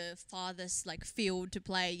like the farthest like field to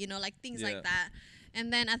play, like things Yeah. like that.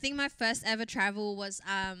 And then I think my first ever travel was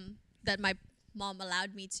that my mom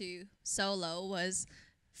allowed me to solo was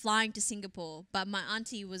flying to Singapore, but my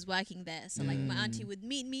auntie was working there, so like my auntie would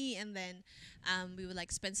meet me, and then we would like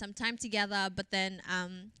spend some time together. But then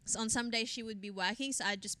so on some days she would be working, so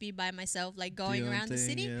I'd just be by myself, like going around the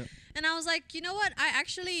city. Yeah. And I was like, you know what? I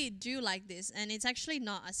actually do like this, and it's actually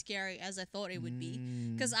not as scary as I thought it would be.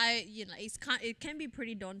 Because it can be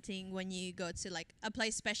pretty daunting when you go to like a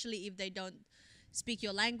place, especially if they don't speak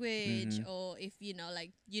your language, or if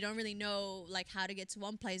like you don't really know like how to get to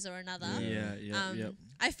one place or another. Yeah.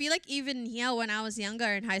 I feel like even here when I was younger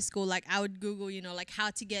in high school, like I would Google, like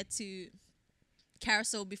how to get to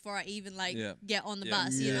Carousel before I even like Yeah. get on the Yeah.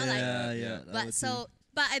 bus. You know, like yeah.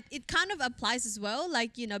 but it kind of applies as well.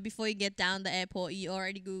 Like, before you get down the airport, you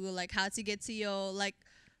already Google like how to get to your like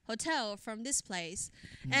hotel from this place.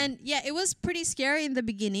 And yeah, it was pretty scary in the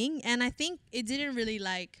beginning. And I think it didn't really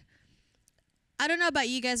like, I don't know about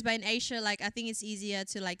you guys, but in Asia, like I think it's easier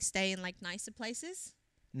to like stay in like nicer places.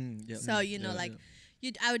 So, like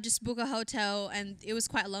I would just book a hotel, and it was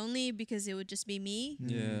quite lonely because it would just be me.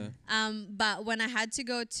 Yeah. But when I had to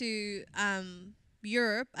go to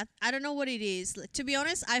Europe, I don't know what it is. Like, to be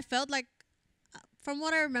honest, I felt like, from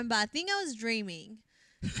what I remember, I think I was dreaming.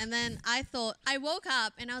 And then I woke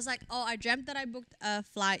up and I was like, oh, I dreamt that I booked a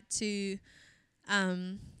flight to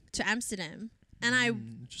Amsterdam. And I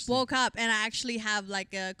woke up and I actually have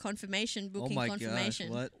like a booking confirmation. Oh my gosh,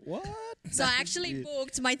 what? So I actually Yeah.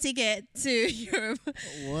 booked my ticket to Europe.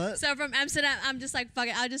 What? So from Amsterdam, I'm just like, fuck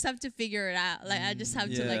it, I'll just have to figure it out. Like, I just have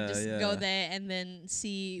to like Yeah, just yeah. go there and then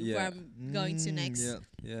see where Yeah. I'm going to next.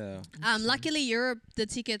 Yeah. Yeah. Luckily, Europe, the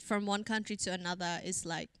ticket from one country to another is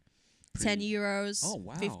like 10 euros, Oh,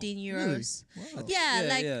 wow. 15 Really? euros. Wow. Yeah, Yeah,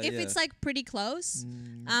 like yeah, if yeah. it's like pretty close.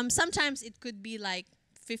 Sometimes it could be like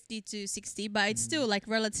 50 to 60, but it's still like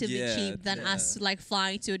relatively Yeah, cheap than yeah. us like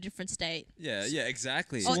flying to a different state. Yeah, yeah,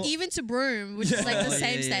 exactly. Or even to Broome, which is like the Oh,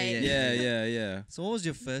 same yeah, state. yeah, yeah, yeah. So what was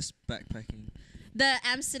your first backpacking? The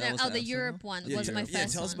Amsterdam, was the Amsterdam? Europe one Yeah, was yeah. my Yeah,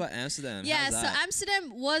 first tell us one. about Amsterdam. Yeah, How's so that?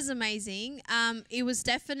 Amsterdam was amazing. It was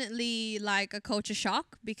definitely like a culture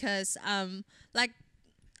shock because, like,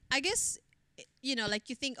 I guess, you know, like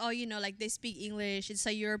you think, oh, you know, like they speak English. It's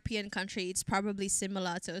a European country. It's probably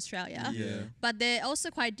similar to Australia. Yeah. But they're also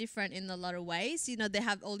quite different in a lot of ways. You know, they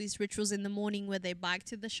have all these rituals in the morning where they bike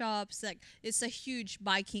to the shops. Like, it's a huge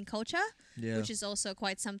biking culture, Yeah. which is also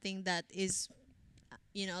quite something that is,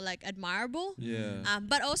 you know, like admirable. Yeah.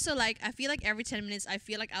 But also, like, I feel like every 10 minutes, I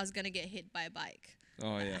feel like I was going to get hit by a bike.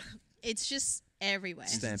 Oh yeah. It's just everywhere.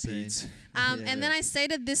 Stampedes. And then I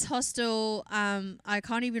stayed at this hostel. I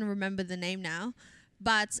can't even remember the name now.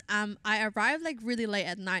 But I arrived like really late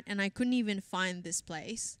at night and I couldn't even find this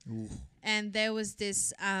place. Ooh. And there was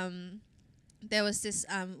this,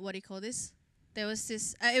 what do you call this? There was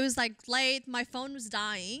this, it was like late. My phone was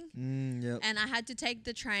dying. Yep. And I had to take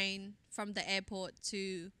the train from the airport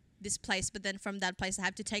to this place, but then from that place I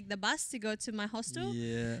have to take the bus to go to my hostel.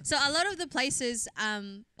 Yeah. So a lot of the places,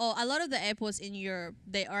 or a lot of the airports in Europe,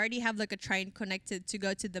 they already have like a train connected to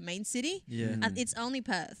go to the main city. Yeah. And it's only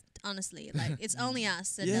Perth, honestly. Like it's only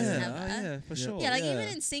us that Yeah, doesn't have oh, that. yeah, for Yeah. sure. Yeah, like even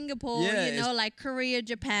in Singapore, Yeah, you know, it's- like Korea,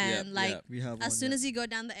 Japan, Yep, like yep. We have as soon as you go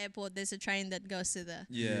down the airport, there's a train that goes to the.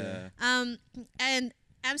 Yeah. And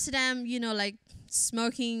Amsterdam, you know, like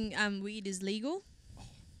smoking weed is legal.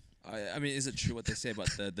 I mean, is it true what they say about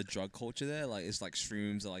the drug culture there? Like, it's like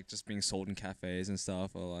shrooms are like just being sold in cafes and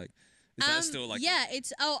stuff, or like, is that still like? Yeah,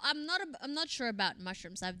 it's I'm not sure about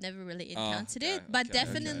mushrooms. I've never really Oh, encountered okay, it, but okay, okay.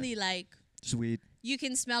 definitely like Sweet. you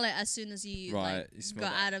can smell it as soon as you Right, like you smell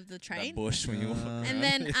go that- out of the train. That bush when you walk. Uh, And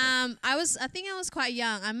then I think I was quite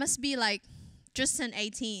young. I must be like just turned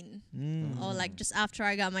 18 or like just after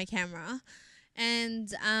I got my camera.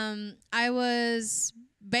 And I was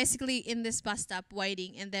basically in this bus stop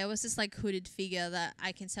waiting, and there was this like hooded figure that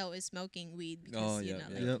I can tell is smoking weed because Oh you yeah, know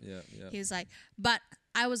yeah, like Yep. yeah, yeah. he was like, but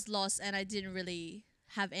I was lost and I didn't really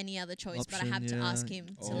have any other choice, but I Option, had to yeah. ask him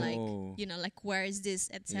to like, Oh. you know, like where is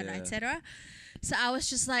this, etc., Yeah. etc. So I was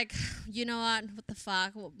just like, you know what the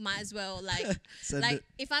fuck, well, might as well like, Send like it.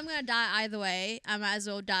 if I'm gonna die either way, I might as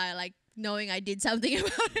well die like knowing I did something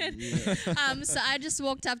about it. Yeah. So I just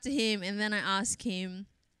walked up to him and then I asked him,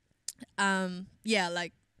 yeah,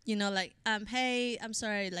 like, you know, like, hey, I'm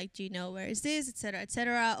sorry, like, do you know where is this,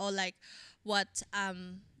 etc., or like, what,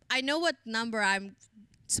 I know what number I'm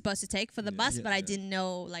supposed to take for the Yeah. bus, Yeah. but I didn't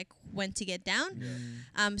know like when to get down.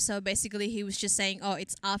 So basically, he was just saying, oh,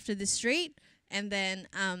 it's after the street. And then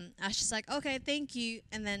I was just like, okay, thank you.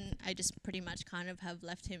 And then I just pretty much kind of have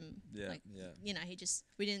left him, Yeah, like, yeah, you know,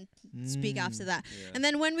 we didn't speak after that. yeah. And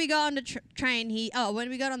then when we got on the train, when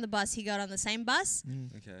we got on the bus, he got on the same bus.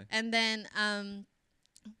 Okay. And then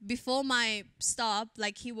before my stop,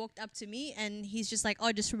 like he walked up to me and he's just like,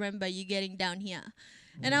 oh, just remember you're getting down here.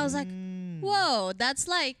 And I was like, whoa, that's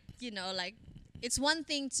like, you know, like it's one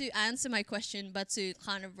thing to answer my question, but to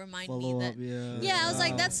kind of remind Follow me up. that. Yeah. Yeah, I was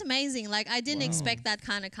like, Wow. that's amazing. Like I didn't Wow. expect that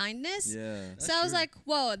kind of kindness. Yeah. So I was true. like,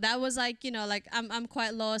 whoa, that was like, you know, like I'm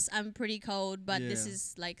quite lost. I'm pretty cold, but this Yeah.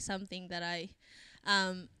 is like something that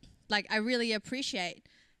I really appreciate.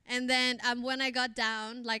 And then when I got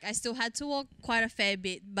down, like I still had to walk quite a fair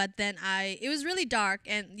bit, but then it was really dark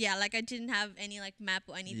and yeah, like I didn't have any like map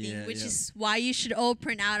or anything, Yeah, which yeah. is why you should all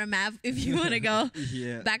print out a map if you want to go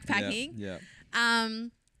Yeah. backpacking. Yeah.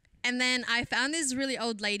 And then I found this really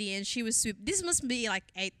old lady and she was this must be like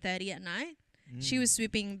 8:30 at night. She was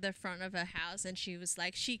sweeping the front of her house and she was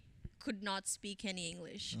like, she could not speak any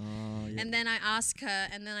English. Oh, yeah. And then I asked her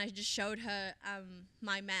and then I just showed her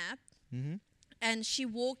my map Mm-hmm. and she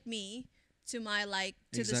walked me to my to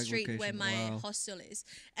the Exact street where location. my Wow. hostel is.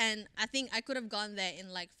 And I think I could have gone there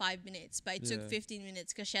in like 5 minutes, but it took Yeah. 15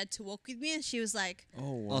 minutes because she had to walk with me and she was like,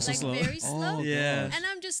 Oh wow. Also like slow. very slow. Oh, Yeah. gosh. And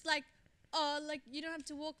I'm just like, oh, like you don't have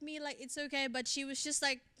to walk me, like it's okay. But she was just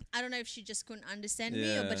like, I don't know if she just couldn't understand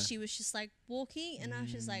me or but Yeah. she was just like walking and I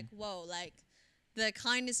was just like, whoa, like the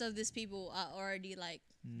kindness of these people are already like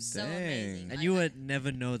so amazing. Dang. And Like, you would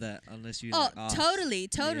never know that unless you. oh, like, asked. totally.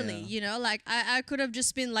 Yeah. You know, like I could have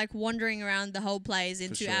just been like wandering around the whole place in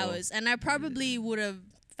For 2 sure. hours and I probably would have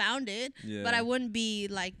found it, Yeah. but I wouldn't be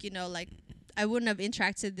like, like I wouldn't have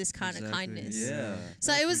interacted this kind of Exactly. kindness. Yeah.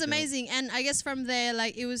 So That's it was pretty dope. amazing, and I guess from there,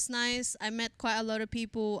 like, it was nice. I met quite a lot of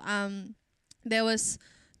people.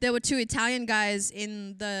 There were two Italian guys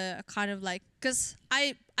in the kind of like, cause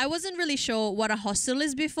I wasn't really sure what a hostel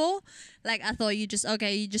is before. Like, I thought you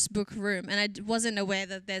just book a room, and I wasn't aware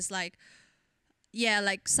that there's like,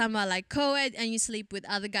 like some are like co-ed and you sleep with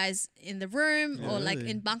other guys in the room, Yeah. or like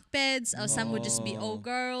Really? in bunk beds, or some would just be all Oh.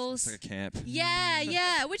 girls. It's like a camp.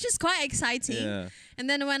 Yeah, which is quite exciting. Yeah. And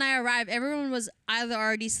then when I arrived, everyone was either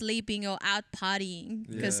already sleeping or out partying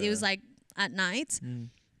because it was Yeah. like at night. Mm.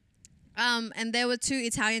 And there were two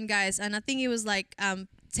Italian guys, and I think it was like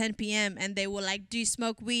 10 p.m. and they were like, "Do you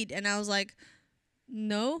smoke weed?" And I was like,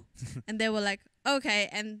 "No." And they were like, "Okay."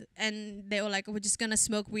 And they were like, "We're just gonna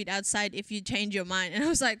smoke weed outside if you change your mind." And I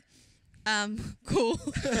was like, cool.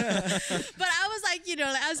 But I was like,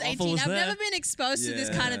 I was Offer 18. was I've there. never been exposed to this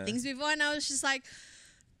kind of Yeah. things before, and I was just like,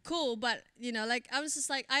 cool. But like, I was just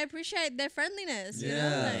like, I appreciate their friendliness. You know,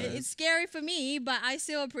 Yeah. like, it's scary for me, but I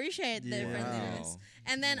still appreciate their Yeah. friendliness. Wow.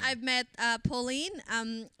 And then I've met Pauline.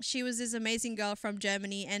 She was this amazing girl from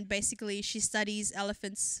Germany, and basically she studies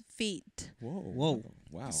elephants' feet. Whoa.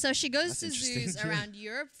 Wow. So she goes That's to interesting. zoos around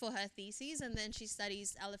Europe for her thesis, and then she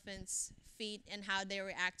studies elephants' feet and how they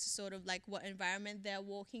react to sort of like what environment they're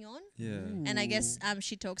walking on. Yeah. And I guess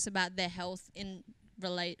she talks about their health in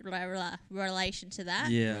relation to that.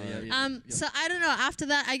 Yeah, Right. yeah, yeah. So I don't know. After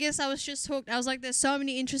that, I guess I was just hooked. I was like, there's so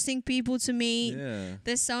many interesting people to meet. Yeah.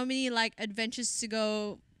 There's so many like adventures to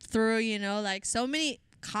go through. Like so many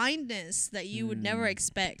kindness that you would never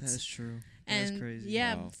expect. That's true. That's And crazy.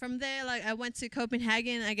 yeah, Wow. from there, like I went to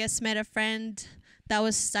Copenhagen. I guess met a friend that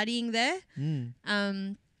was studying there. Mm.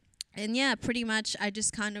 And yeah, pretty much I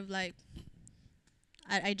just kind of like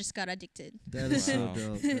I just got addicted. That is so Wow.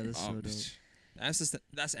 dope. That is so Oh, dope.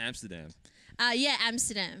 That's Amsterdam. Yeah,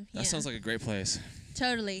 Amsterdam. That yeah, sounds like a great place.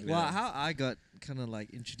 totally. Yeah. Well, how I got kind of like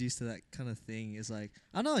introduced to that kind of thing is like,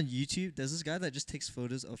 I know on YouTube there's this guy that just takes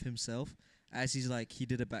photos of himself as he's like, he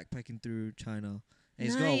did a backpacking through China. And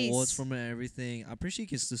he's got awards Nice. from it and everything. I'm pretty sure you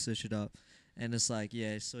can still search it up. And it's like,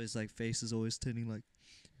 yeah, so his like face is always turning like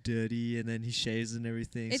dirty, and then he shaves and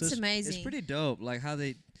everything. It's so amazing. It's pretty dope. Like how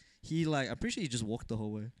he like, I'm pretty sure he just walked the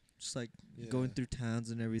whole way. Just like going through towns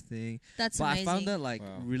and everything. That's But amazing. I found that like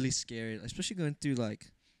Wow. really scary, especially going through like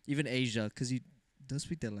even Asia, because he doesn't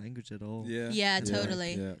speak their language at all. Yeah. Yeah,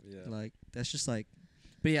 totally. Yeah. Yeah. Like that's just like,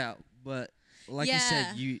 but yeah, but like you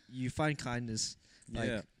said, you find kindness like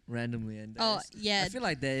Yeah. randomly, and Oh there's- yeah, I feel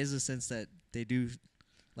like there is a sense that they do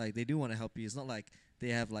want to help you. It's not like they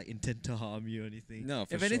have like intent to harm you or anything. No,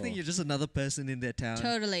 for if anything, sure. you're just another person in their town.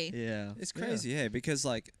 totally. Yeah, It's crazy, yeah, because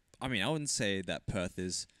like I mean, I wouldn't say that Perth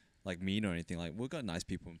is like mean or anything. Like we've got nice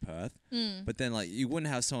people in Perth, Mm. but then like you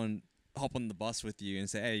wouldn't have someone hop on the bus with you and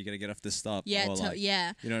say, "Hey, you gotta get off this stop." Yeah, or like,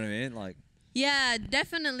 yeah. you know what I mean? Like, Yeah,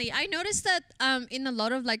 definitely. I noticed that in a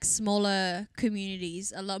lot of like smaller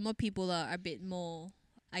communities, a lot more people are a bit more,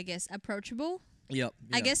 I guess, approachable. yep.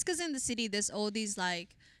 I guess because in the city, there's all these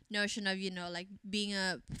like notion of like being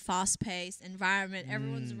a fast-paced environment.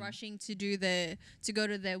 Everyone's rushing to go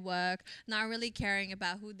to their work, not really caring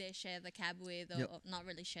about who they share the cab with, or not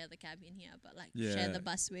really share the cab in here, but like share Yeah. the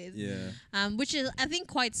bus with. yeah, Which is I think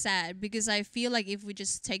quite sad, because I feel like if we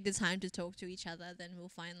just take the time to talk to each other, then we'll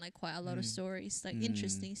find like quite a lot of stories, like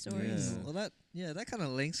interesting stories. Yeah. Well, that kind of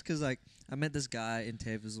links, because like I met this guy in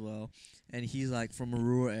TAFE as well, and he's like from a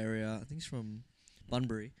rural area. I think he's from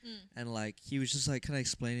Bunbury, and like he was just like kind of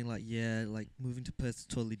explaining like, yeah, like moving to Perth is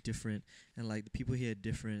totally different, and like the people here are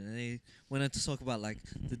different, and he went on to talk about like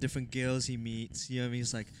the different girls he meets. You know what I mean?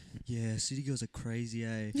 He's like, yeah, city girls are crazy,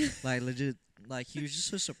 eh? Like legit, like he was just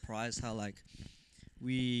so surprised how like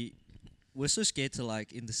we're so scared to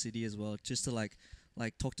like in the city as well, just to like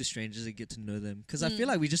talk to strangers and get to know them, because I feel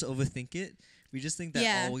like we just overthink it. We just think that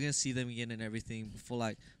Yeah. we're gonna see them again and everything.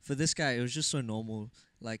 For this guy, it was just so normal,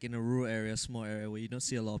 like in a rural area, small area where you don't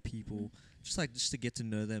see a lot of people, just to get to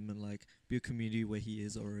know them and like be a community where he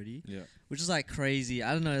is already, yeah, which is like crazy.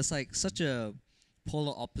 I don't know, it's like such a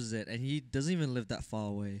polar opposite, and he doesn't even live that far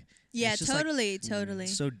away. Yeah, It's just, like, totally.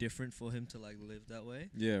 It's so different for him to like live that way.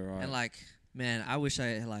 yeah, right. And like, man, I wish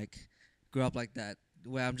I like grew up like that,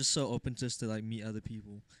 where I'm just so open just to like meet other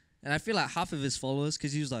people. And I feel like half of his followers,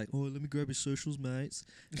 because he was like, oh, let me grab his socials, mates.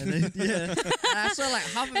 And then, yeah. And I saw like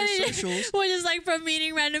half of his socials. We're just like from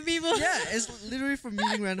meeting random people. Yeah, it's literally from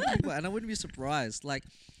meeting random people. And I wouldn't be surprised. Like,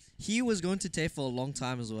 he was going to TAFE for a long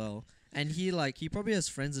time as well. And he probably has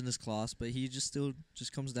friends in his class, but he just still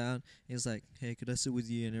just comes down and he's like, hey, could I sit with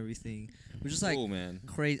you and everything, which is like Cool, man.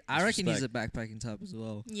 crazy. I reckon he's a backpacking type as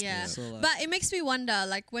well. Yeah. So like, But it makes me wonder,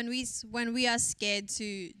 like when we are scared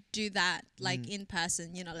to do that, like in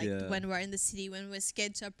person, you know, like Yeah. when we're in the city, when we're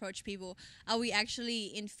scared to approach people, are we actually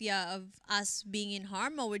in fear of us being in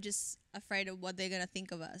harm, or we're just afraid of what they're gonna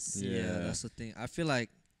think of us? Yeah. that's the thing. I feel like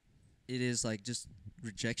it is like just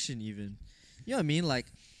rejection even. You know what I mean?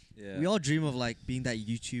 Like Yeah. we all dream of like being that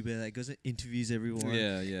YouTuber that goes and interviews everyone.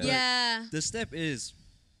 Yeah, yeah. Yeah. The step is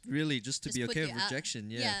really just to Just be put okay you with out- rejection.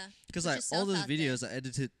 Yeah. Yeah. Because Put like all yourself those out there. videos are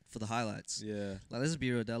edited for the highlights. Yeah. Like let's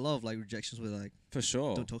be real, there are a lot of like rejections where like For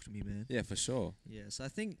sure. don't talk to me, man. Yeah, for sure. Yeah. So I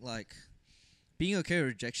think like being okay with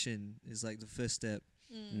rejection is like the first step.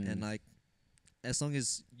 Mm. And like as long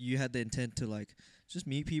as you had the intent to like just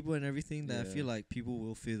meet people and everything, that I Yeah. feel like people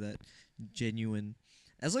will feel that genuine.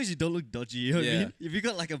 As long as you don't look dodgy, you know what I Yeah. mean? If you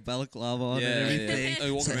got like a balaclava on yeah, and everything, Yeah.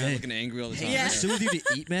 You walk say, around "Hey, looking angry all the time. can Yeah. I sit with you to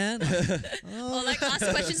eat, man? Like, Or like ask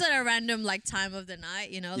questions at a random like time of the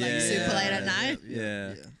night, you know, like Yeah, super late at yeah, night.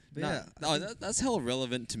 Yeah. But No, yeah, no, that's hella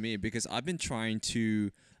relevant to me because I've been trying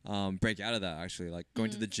to break out of that actually, like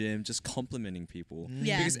going to the gym, just complimenting people.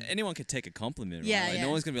 Yeah. Because anyone can take a compliment, right? Yeah, Like, yeah.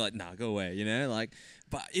 no one's gonna be like, nah, go away, you know? Like,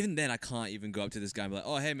 but even then, I can't even go up to this guy and be like,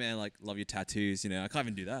 oh, hey, man, like, love your tattoos, you know? I can't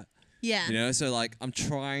even do that, Yeah. you know? So, like, I'm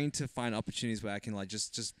trying to find opportunities where I can, like,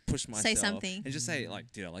 just push myself. something. And just say,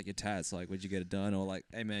 like, dude, I like your tats. Like, where'd you get it done? Or, like,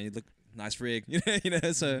 hey, man, you look nice rig, you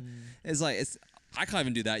know? So, it's like, I can't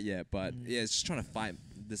even do that yet, but yeah, it's just trying to fight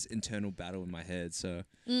this internal battle in my head. So,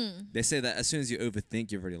 they say that as soon as you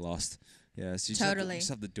overthink, you've already lost. Yeah, so you Totally. just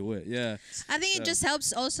have to do it. Yeah. I think So- it just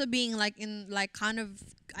helps also being like in like kind of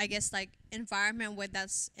I guess like environment where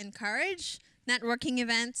that's encouraged. Networking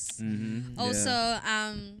events. Mm-hmm. Also,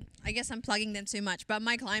 I guess I'm plugging them too much, but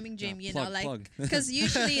my climbing gym, you know, like plug. because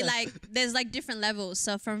usually like there's like different levels.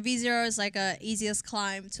 So from V0 is like a easiest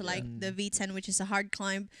climb to like the V10, which is a hard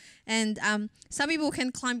climb, and some people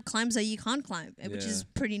can climb climbs that you can't climb, which is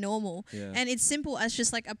Yeah. pretty normal. Yeah. And it's simple as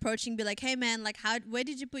just like approaching, be like, hey man, like where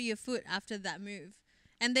did you put your foot after that move?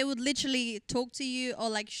 And they would literally talk to you or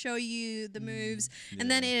like show you the moves,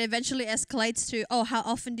 and then it eventually escalates to, oh, how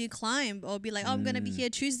often do you climb? Or be like, oh, I'm gonna be here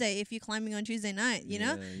Tuesday if you're climbing on Tuesday night, you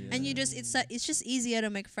know? And you just it's just easier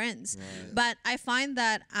to make friends. Right. But I find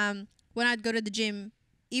that when I'd go to the gym,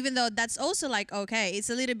 even though that's also like okay,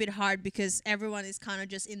 it's a little bit hard because everyone is kind of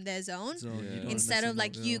just in their zone so you Yeah. don't wanna instead mess of them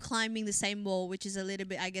like up, you yeah. climbing the same wall, which is a little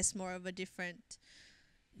bit I guess more of a different,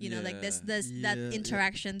 you know, like there's that Yeah, yeah.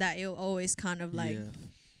 interaction that you'll always kind of like. Yeah.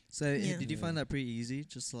 So Yeah. did you find that pretty easy?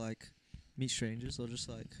 Just like meet strangers or just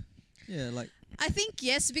like like I think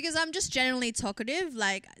yes, because I'm just generally talkative.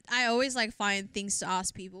 Like I always like find things to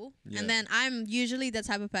ask people, Yeah. and then I'm usually the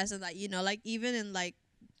type of person that, you know, like even in like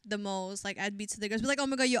the malls, like I'd be to the girls, be like, oh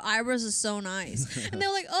my god, your eyebrows are so nice, and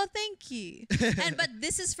they're like, oh, thank you. And but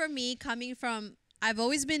this is for me coming from. I've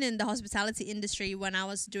always been in the hospitality industry when I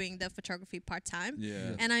was doing the photography part time,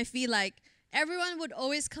 Yeah. and I feel like everyone would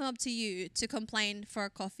always come up to you to complain for a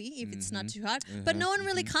coffee if it's not too hot, but no one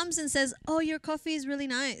really comes and says, oh, your coffee is really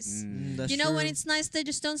nice. that's You know, when true. it's nice, they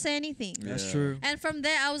just don't say anything. That's Yeah. true. And from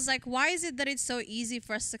there, I was like, why is it that it's so easy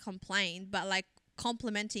for us to complain, but like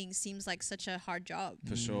complimenting seems like such a hard job?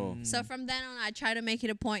 For sure. So from then on, I try to make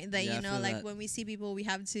it a point that, Yeah, I you know, feel like that. when we see people, we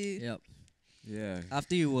have to. Yep. Yeah.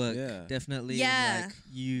 After you work, Yeah. definitely Yeah. like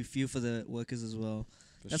you feel for the workers as well.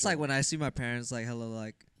 For That's sure. like when I see my parents like hello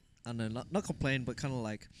like I don't know, not complain but kind of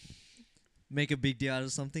like make a big deal out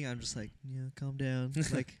of something. I'm just like, yeah, calm down.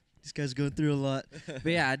 Like this guy's going through a lot. But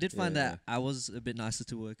yeah, I did find Yeah. that I was a bit nicer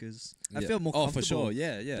to workers. I Yeah. feel more Oh, comfortable. for sure.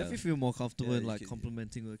 Yeah, yeah. Definitely feel more comfortable Yeah, in you like could-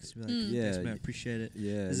 complimenting workers. Be like, Mm. yes, Yeah, man, I you- appreciate it.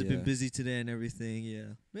 Yeah. Has it yeah. been busy today and everything? Yeah.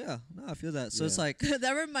 Yeah. No, I feel that. So it's Yeah. like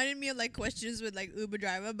That reminded me of like questions with like Uber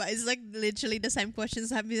driver, but it's like literally the same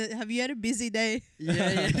questions. Have you had a busy day?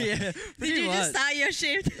 yeah. Did Pretty you much. just start your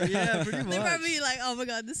shift? Yeah, pretty They're much. probably like, oh my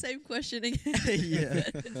god, the same question again. yeah.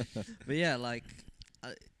 But yeah, like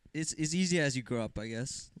it's easy as you grow up, I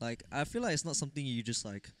guess. Like I feel like it's not something you just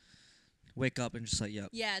like wake up and just like, yep,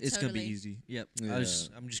 Yeah, it's totally. gonna be easy. Yep. Yeah.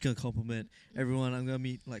 I'm just gonna compliment everyone. I'm gonna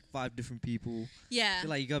meet like 5 different people. I Yeah. feel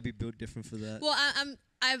like you gotta be built different for that. Well,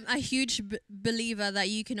 I'm a huge believer that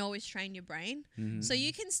you can always train your brain. Mhm. So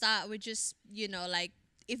you can start with just, you know, like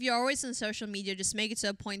if you're always on social media, just make it to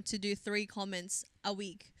a point to do 3 comments a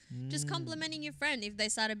week. Just complimenting your friend. If they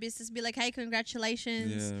start a business, be like, hey,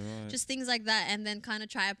 congratulations. Yeah. Right. Just things like that, and then kind of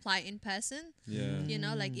try apply in person. yeah. You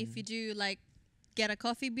know, like if you do like get a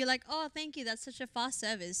coffee, be like, oh, thank you, that's such a fast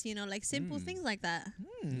service. You know, like simple things like that.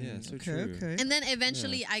 Yeah, so okay, true. okay. And then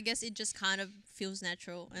eventually, I guess it just kind of feels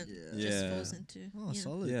natural and Yeah. just Yeah. falls into. Oh, you know.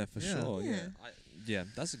 solid. Yeah, for sure. Yeah, Yeah.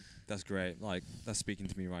 that's great. Like that's speaking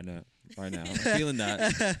to me right now. Right now, I'm feeling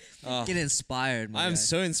that. Oh, Get inspired, my I'm guy.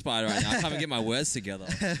 so inspired right now. I can't even get my words together.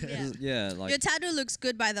 Yeah. Yeah, like. Your tattoo looks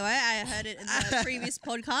good, by the way. I heard it in the previous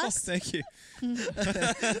Oh, podcast. thank you.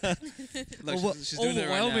 Look, she's doing it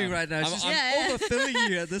overwhelming right now. She's Yeah. overfilling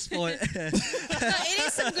you at this point. No, it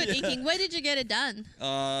is some good inking. Where did you get it done?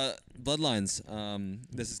 Bloodlines.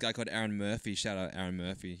 There's this guy called Aaron Murphy. Shout out Aaron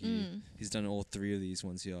Murphy. He's done all 3 of these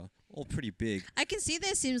ones here. All pretty big. I can see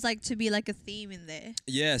there seems like to be like a theme in there.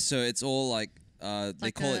 Yeah, so it's all like they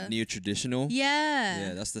Like call a- it neo-traditional. Yeah.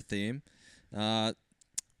 Yeah, that's the theme.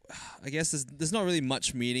 I guess there's not really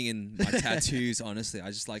much meaning in my tattoos, honestly.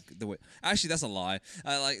 I just like the way. Actually, that's a lie.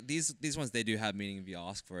 Like these ones, they do have meaning if you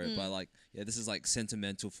ask for it. But like, yeah, this is like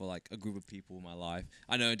sentimental for like a group of people in my life.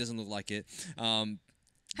 I know it doesn't look like it.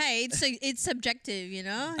 Hey, it's subjective, you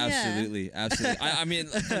know? Absolutely, absolutely. I mean,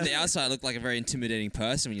 from the outside, I look like a very intimidating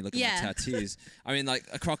person when you look at Yeah. my tattoos. I mean, like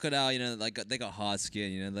a crocodile, you know, like they got hard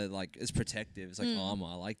skin, you know, they're like it's protective. It's like armor.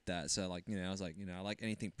 I like that. So like, you know, I was like, you know, I like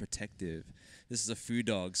anything protective. This is a food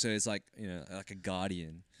dog, so it's like, you know, like a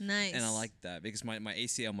guardian, Yeah. Nice. and I like that because my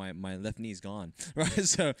ACL, my left knee is gone, right?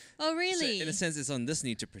 So, Oh, really? so in a sense, it's on this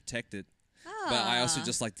knee to protect it. But I also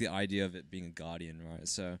just like the idea of it being a guardian, right?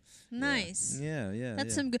 So yeah. Nice. Yeah. That's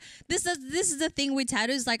yeah. some good. This is the thing with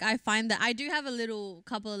tattoos. Like I find that I do have a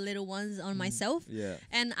couple of little ones on myself, Yeah.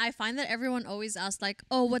 and I find that everyone always asks like,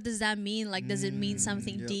 "Oh, what does that mean? Like, does it mean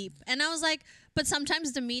something Yep. deep?" And I was like, "But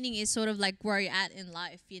sometimes the meaning is sort of like where you're at in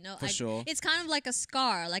life, you know? For sure. It's kind of like a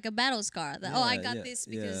scar, like a battle scar. That I Yeah, got yeah, this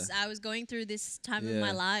because I was going through this time in Yeah.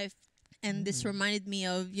 my life." And this reminded me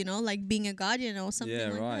of, you know, like being a guardian or something Yeah,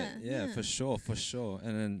 like right. that. Yeah, for sure.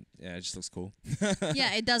 And then yeah, it just looks cool.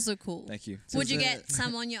 Yeah, it does look cool. Thank you. Would you So- get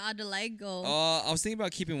some on your other leg or? I was thinking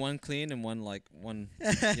about keeping one clean and one, you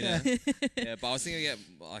know. Yeah, but I was thinking of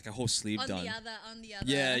get like a whole sleeve on done. on the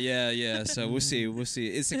other. Yeah. So we'll see.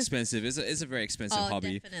 It's expensive. It's a very expensive Oh,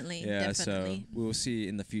 hobby. definitely. Yeah, Definitely. so we'll see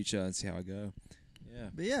in the future and see how I go. Yeah.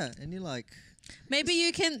 But yeah, any like Maybe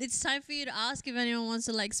you can. It's time for you to ask if anyone wants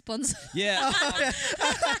to like sponsor. Yeah.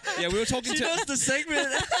 Yeah, we were talking she to. knows the segment.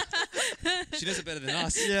 She knows it better than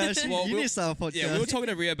us. Yeah, Well, you we'll- need to start a podcast. Yeah, we were talking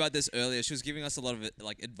to Ria about this earlier. She was giving us a lot of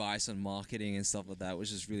like advice on marketing and stuff like that,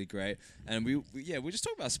 which is really great. And we just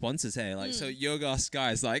talking about sponsors. Hey, like so, Yogos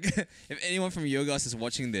guys, like if anyone from Yogos is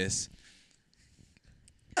watching this,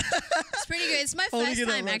 It's pretty good. It's my Holding first it up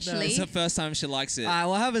time right now. actually. it's her first time she likes it. Alright,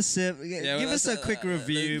 we'll have a sip. Yeah, Give well, us a quick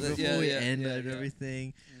review before yeah, we yeah, end yeah, and yeah.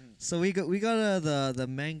 everything. So we got the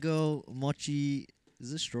mango mochi.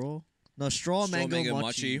 Is it straw? No, straw mango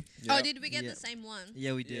mochi. Yeah. Oh, did we get Yeah. the same one?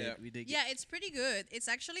 Yeah, we did. Yeah. We did. Yeah, it's pretty good. It's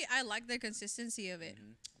actually I like the consistency of it.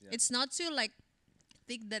 Yeah. It's not too like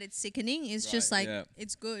thick that it's sickening. It's Right, just like yeah.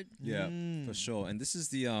 it's good. Yeah, Mm. for sure. And this is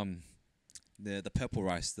the purple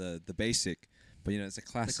rice, the basic, but you know it's a The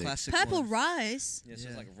classic. classic Purple one. rice. Yeah, so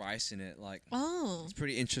there's Yeah. like rice in it. Like Oh. it's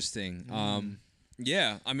pretty interesting. Mm.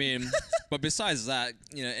 Yeah, I mean, but besides that,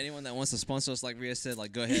 you know, anyone that wants to sponsor us, like Ria said,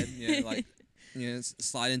 like go ahead, you know, like you know,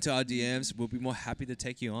 slide into our DMs. We'll be more happy to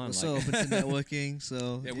take you on. We're so like, open to networking.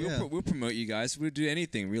 So yeah, yeah, we'll promote you guys. We'll do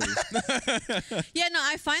anything really. Yeah, no,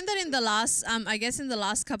 I find that in the last I guess in the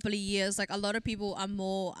last couple of years, like a lot of people are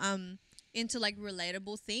more into like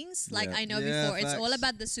relatable things. Like Yeah. I know Yeah, before it's all facts.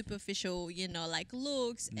 about the superficial, you know, like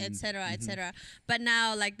looks, etc., Mm-hmm. etc. But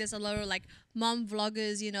now like there's a lot of like mom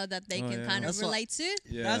vloggers, you know, that they Oh, can yeah. kind of That's what- relate to.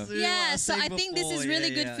 Yeah. That's really what Yeah, was so I saying think this is before. really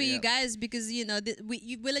Yeah, good yeah, for you yeah. guys because you know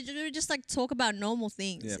we just like talk about normal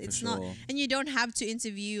things. Yeah, for It's not, sure. and you don't have to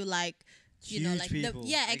interview like you know Huge like people.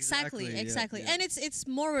 yeah exactly Exactly, yeah, and it's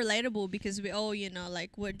more relatable because we all you know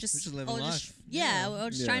like we're just just living all life. yeah, Yeah. we're all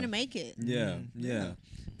just Yeah. trying to make it. Yeah, Mm, yeah.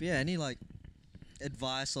 But yeah, any like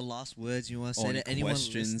advice or last words you want to Or say any to anyone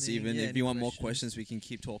questions, listening? even Yeah, if any you want more questions, we can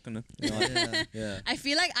keep talking. Yeah. Yeah. I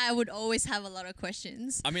feel like I would always have a lot of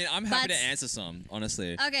questions. I mean, I'm happy But- to answer some,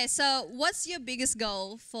 honestly. Okay, so what's your biggest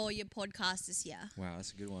goal for your podcast this year? Wow,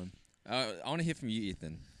 that's a good one. I want to hear from you,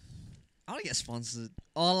 Ethan. I want to get sponsored.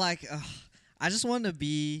 Or like, I just want to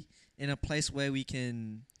be in a place where we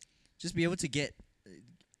can just be able to get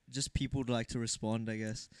just people to like to respond, I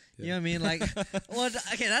guess. You know what I mean? Like, well,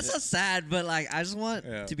 okay, that's not sad, but like, I just want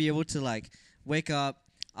Yeah. to be able to like wake up,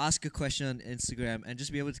 ask a question on Instagram, and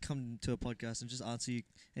just be able to come to a podcast and just answer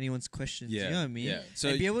anyone's questions. Yeah. You know what I mean? Yeah. So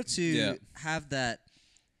and be able to yeah. have that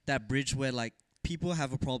bridge where like people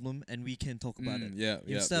have a problem and we can talk about it. Yeah,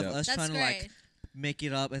 yeah, Instead yeah. of us That's trying to great. like make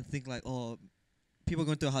it up and think like, oh, people are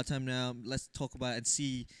going through a hard time now. Let's talk about it and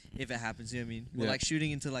see if it happens. You know what I mean? We're Yeah. like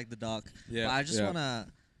shooting into like the dark. Yeah, But I just yeah. wanna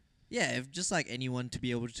yeah, if just like anyone to be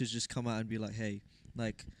able to just come out and be like, hey,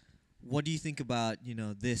 like, what do you think about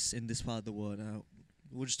this in this part of the world?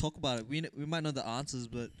 We'll just talk about it. We might know the answers,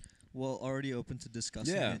 but we're already open to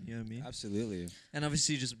discussing Yeah. it. You know what I mean? Absolutely. And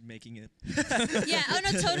obviously just making it. Yeah, oh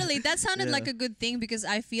no, totally. That sounded Yeah. like a good thing because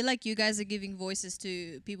I feel like you guys are giving voices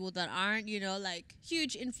to people that aren't, like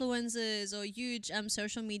huge influencers or huge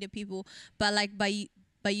social media people, but like by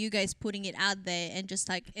you guys putting it out there and just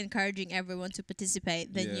like encouraging everyone to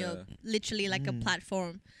participate, then you're Yeah. literally like a Mm.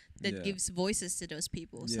 platform that Yeah. gives voices to those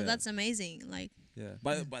people. So Yeah. that's amazing. Like, Yeah.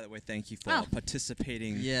 By the way, thank you for Oh.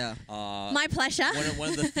 participating. Yeah. my pleasure. One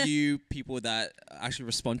of the few people that actually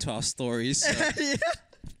respond to our stories. So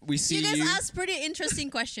we see You guys ask pretty interesting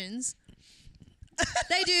questions.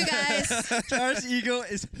 They do, guys. Charles' ego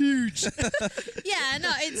is huge. Yeah,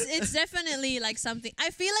 no, it's definitely like something.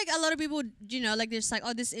 I feel like a lot of people, like they're just like,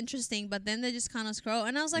 oh, this is interesting, but then they just kind of scroll,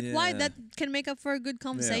 and I was like, why? Yeah. That can make up for a good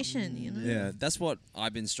conversation, you know? Yeah, that's what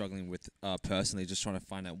I've been struggling with personally, just trying to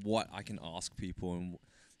find out what I can ask people and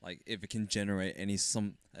like if it can generate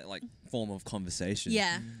some like form of conversation.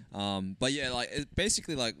 Yeah. But yeah, like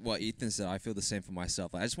basically like what Ethan said, I feel the same for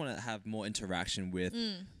myself. Like, I just want to have more interaction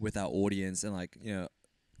with our audience and like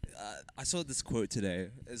I saw this quote today.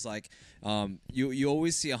 It's like you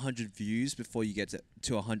always see 100 views before you get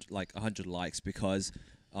to 100 likes because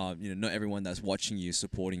not everyone that's watching you is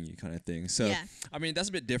supporting you kind of thing. So Yeah. I mean that's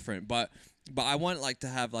a bit different, but I want like to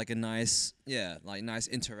have like a nice nice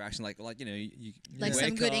interaction like you Like some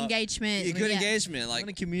wake good up, engagement. yeah, good yeah. engagement Like a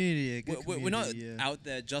like community. A good we're not community, yeah. out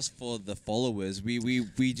there just for the followers. We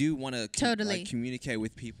do want to Totally. communicate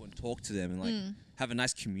with people and talk to them and like have a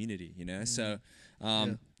nice community, So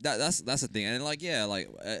Yeah. that's the thing. And like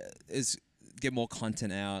is get more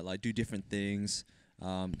content out, like do different things.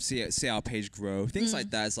 See our page grow. Things like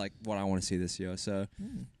that is like what I want to see this year. So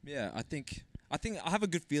yeah, I think I have a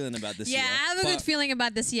good feeling about this Yeah, year. I have a good feeling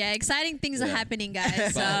about this year. Exciting things are Yeah. happening,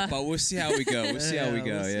 guys. But we'll see how we go. We'll see how we Yeah,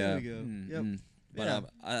 go. we'll see how Yeah. we go. Yep. But Yeah.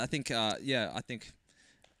 I think I think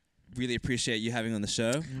really appreciate you having on the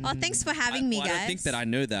show. Oh, thanks for having me, I guys. don't think that I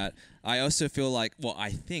know that. I also feel like,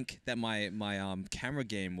 I think that my camera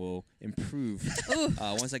game will improve Ooh.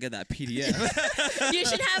 once I get that PDF. You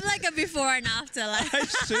should have like a before and after. Like, I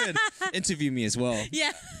should interview me as well.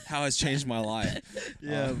 yeah. How has changed my life?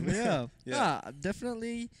 Yeah, yeah. Yeah.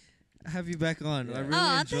 Definitely have you back on. Yeah. I really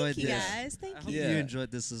Oh, enjoyed thank you, this. guys. Thank I you. hope Yeah. you enjoyed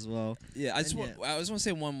this as well. Yeah, I just And want to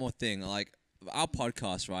say one more thing. Like our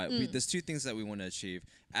podcast, right? There's two things that we want to achieve: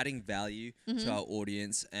 adding value to our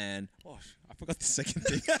audience, and I forgot the second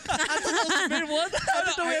thing.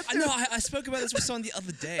 I spoke about this with someone the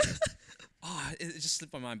other day. It just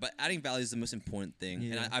slipped my mind. But adding value is the most important thing,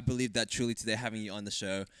 Yeah. and I believe that truly today having you on the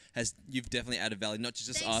show you've definitely added value, not to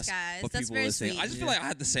just Thanks, us, guys. but That's people very listening. I sweet. just feel like I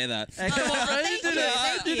had to say that. Hey, come on, bro. thank You did you, it.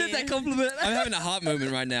 thank You did you. that compliment. I'm having a heart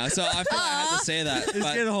moment right now, so I feel like I had to say that. It's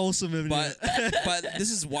but- getting wholesome, isn't but it? but this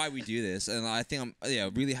is why we do this, and I think I'm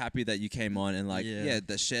really happy that you came on and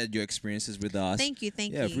that shared your experiences with us. Thank you.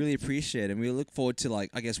 Thank Yeah, you. really appreciate it. And we look forward to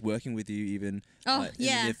working with you even Oh, in the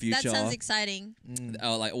yeah. near future. That sounds exciting.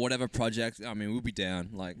 Like whatever project. I mean, we'll be down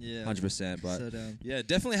Yeah. 100%. But So down. yeah,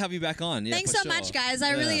 definitely have you back on. Yeah, Thanks for so sure. much, guys.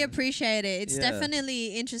 I really Yeah. appreciate it. It's Yeah.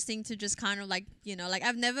 definitely interesting to just kind of like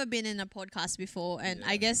I've never been in a podcast before, and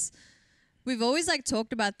I Yeah. guess we've always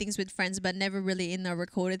talked about things with friends, but never really in a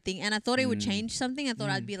recorded thing. And I thought it would change something. I thought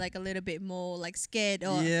I'd be like a little bit more scared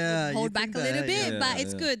or Yeah, would you hold back think a little that, bit, yeah. but Yeah,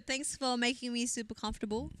 it's yeah. good. Thanks for making me super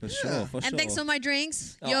comfortable. For sure. For And sure. thanks for my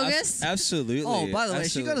drinks, Oh, yogurts. absolutely. Oh, by the way, she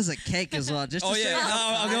absolutely. got us a cake as well. Just Oh to show yeah,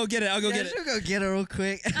 how I'll go get it. I'll go get it. She'll go get it real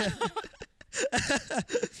quick.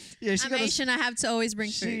 Yeah, she I'm got us. Asian. I have to always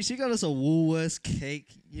bring food. She got us a Woolworths cake.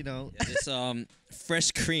 It's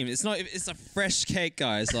fresh cream. It's not. It's a fresh cake,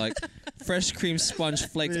 guys. Like fresh cream sponge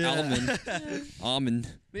flaked Yeah. almond.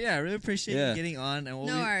 But yeah, I really appreciate Yeah. you getting on. And what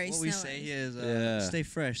No we, worries, what we no say worries. here is Yeah. stay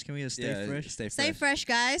fresh. Can we get a stay Yeah, fresh? Stay fresh. Stay fresh,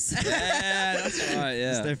 guys. Yeah, that's right.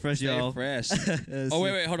 Yeah. Stay fresh, y'all. fresh. Oh, Oh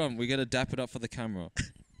wait, hold on. We gotta dap it up for the camera.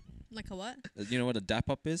 Like a what? You know what a dap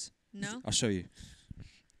up is? No. I'll show you.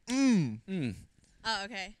 Mm. Oh,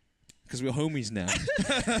 okay. Because we're homies now.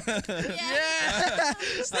 Yeah.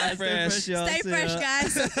 Stay fresh. y'all. Stay See fresh, ya.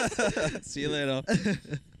 guys. See you later.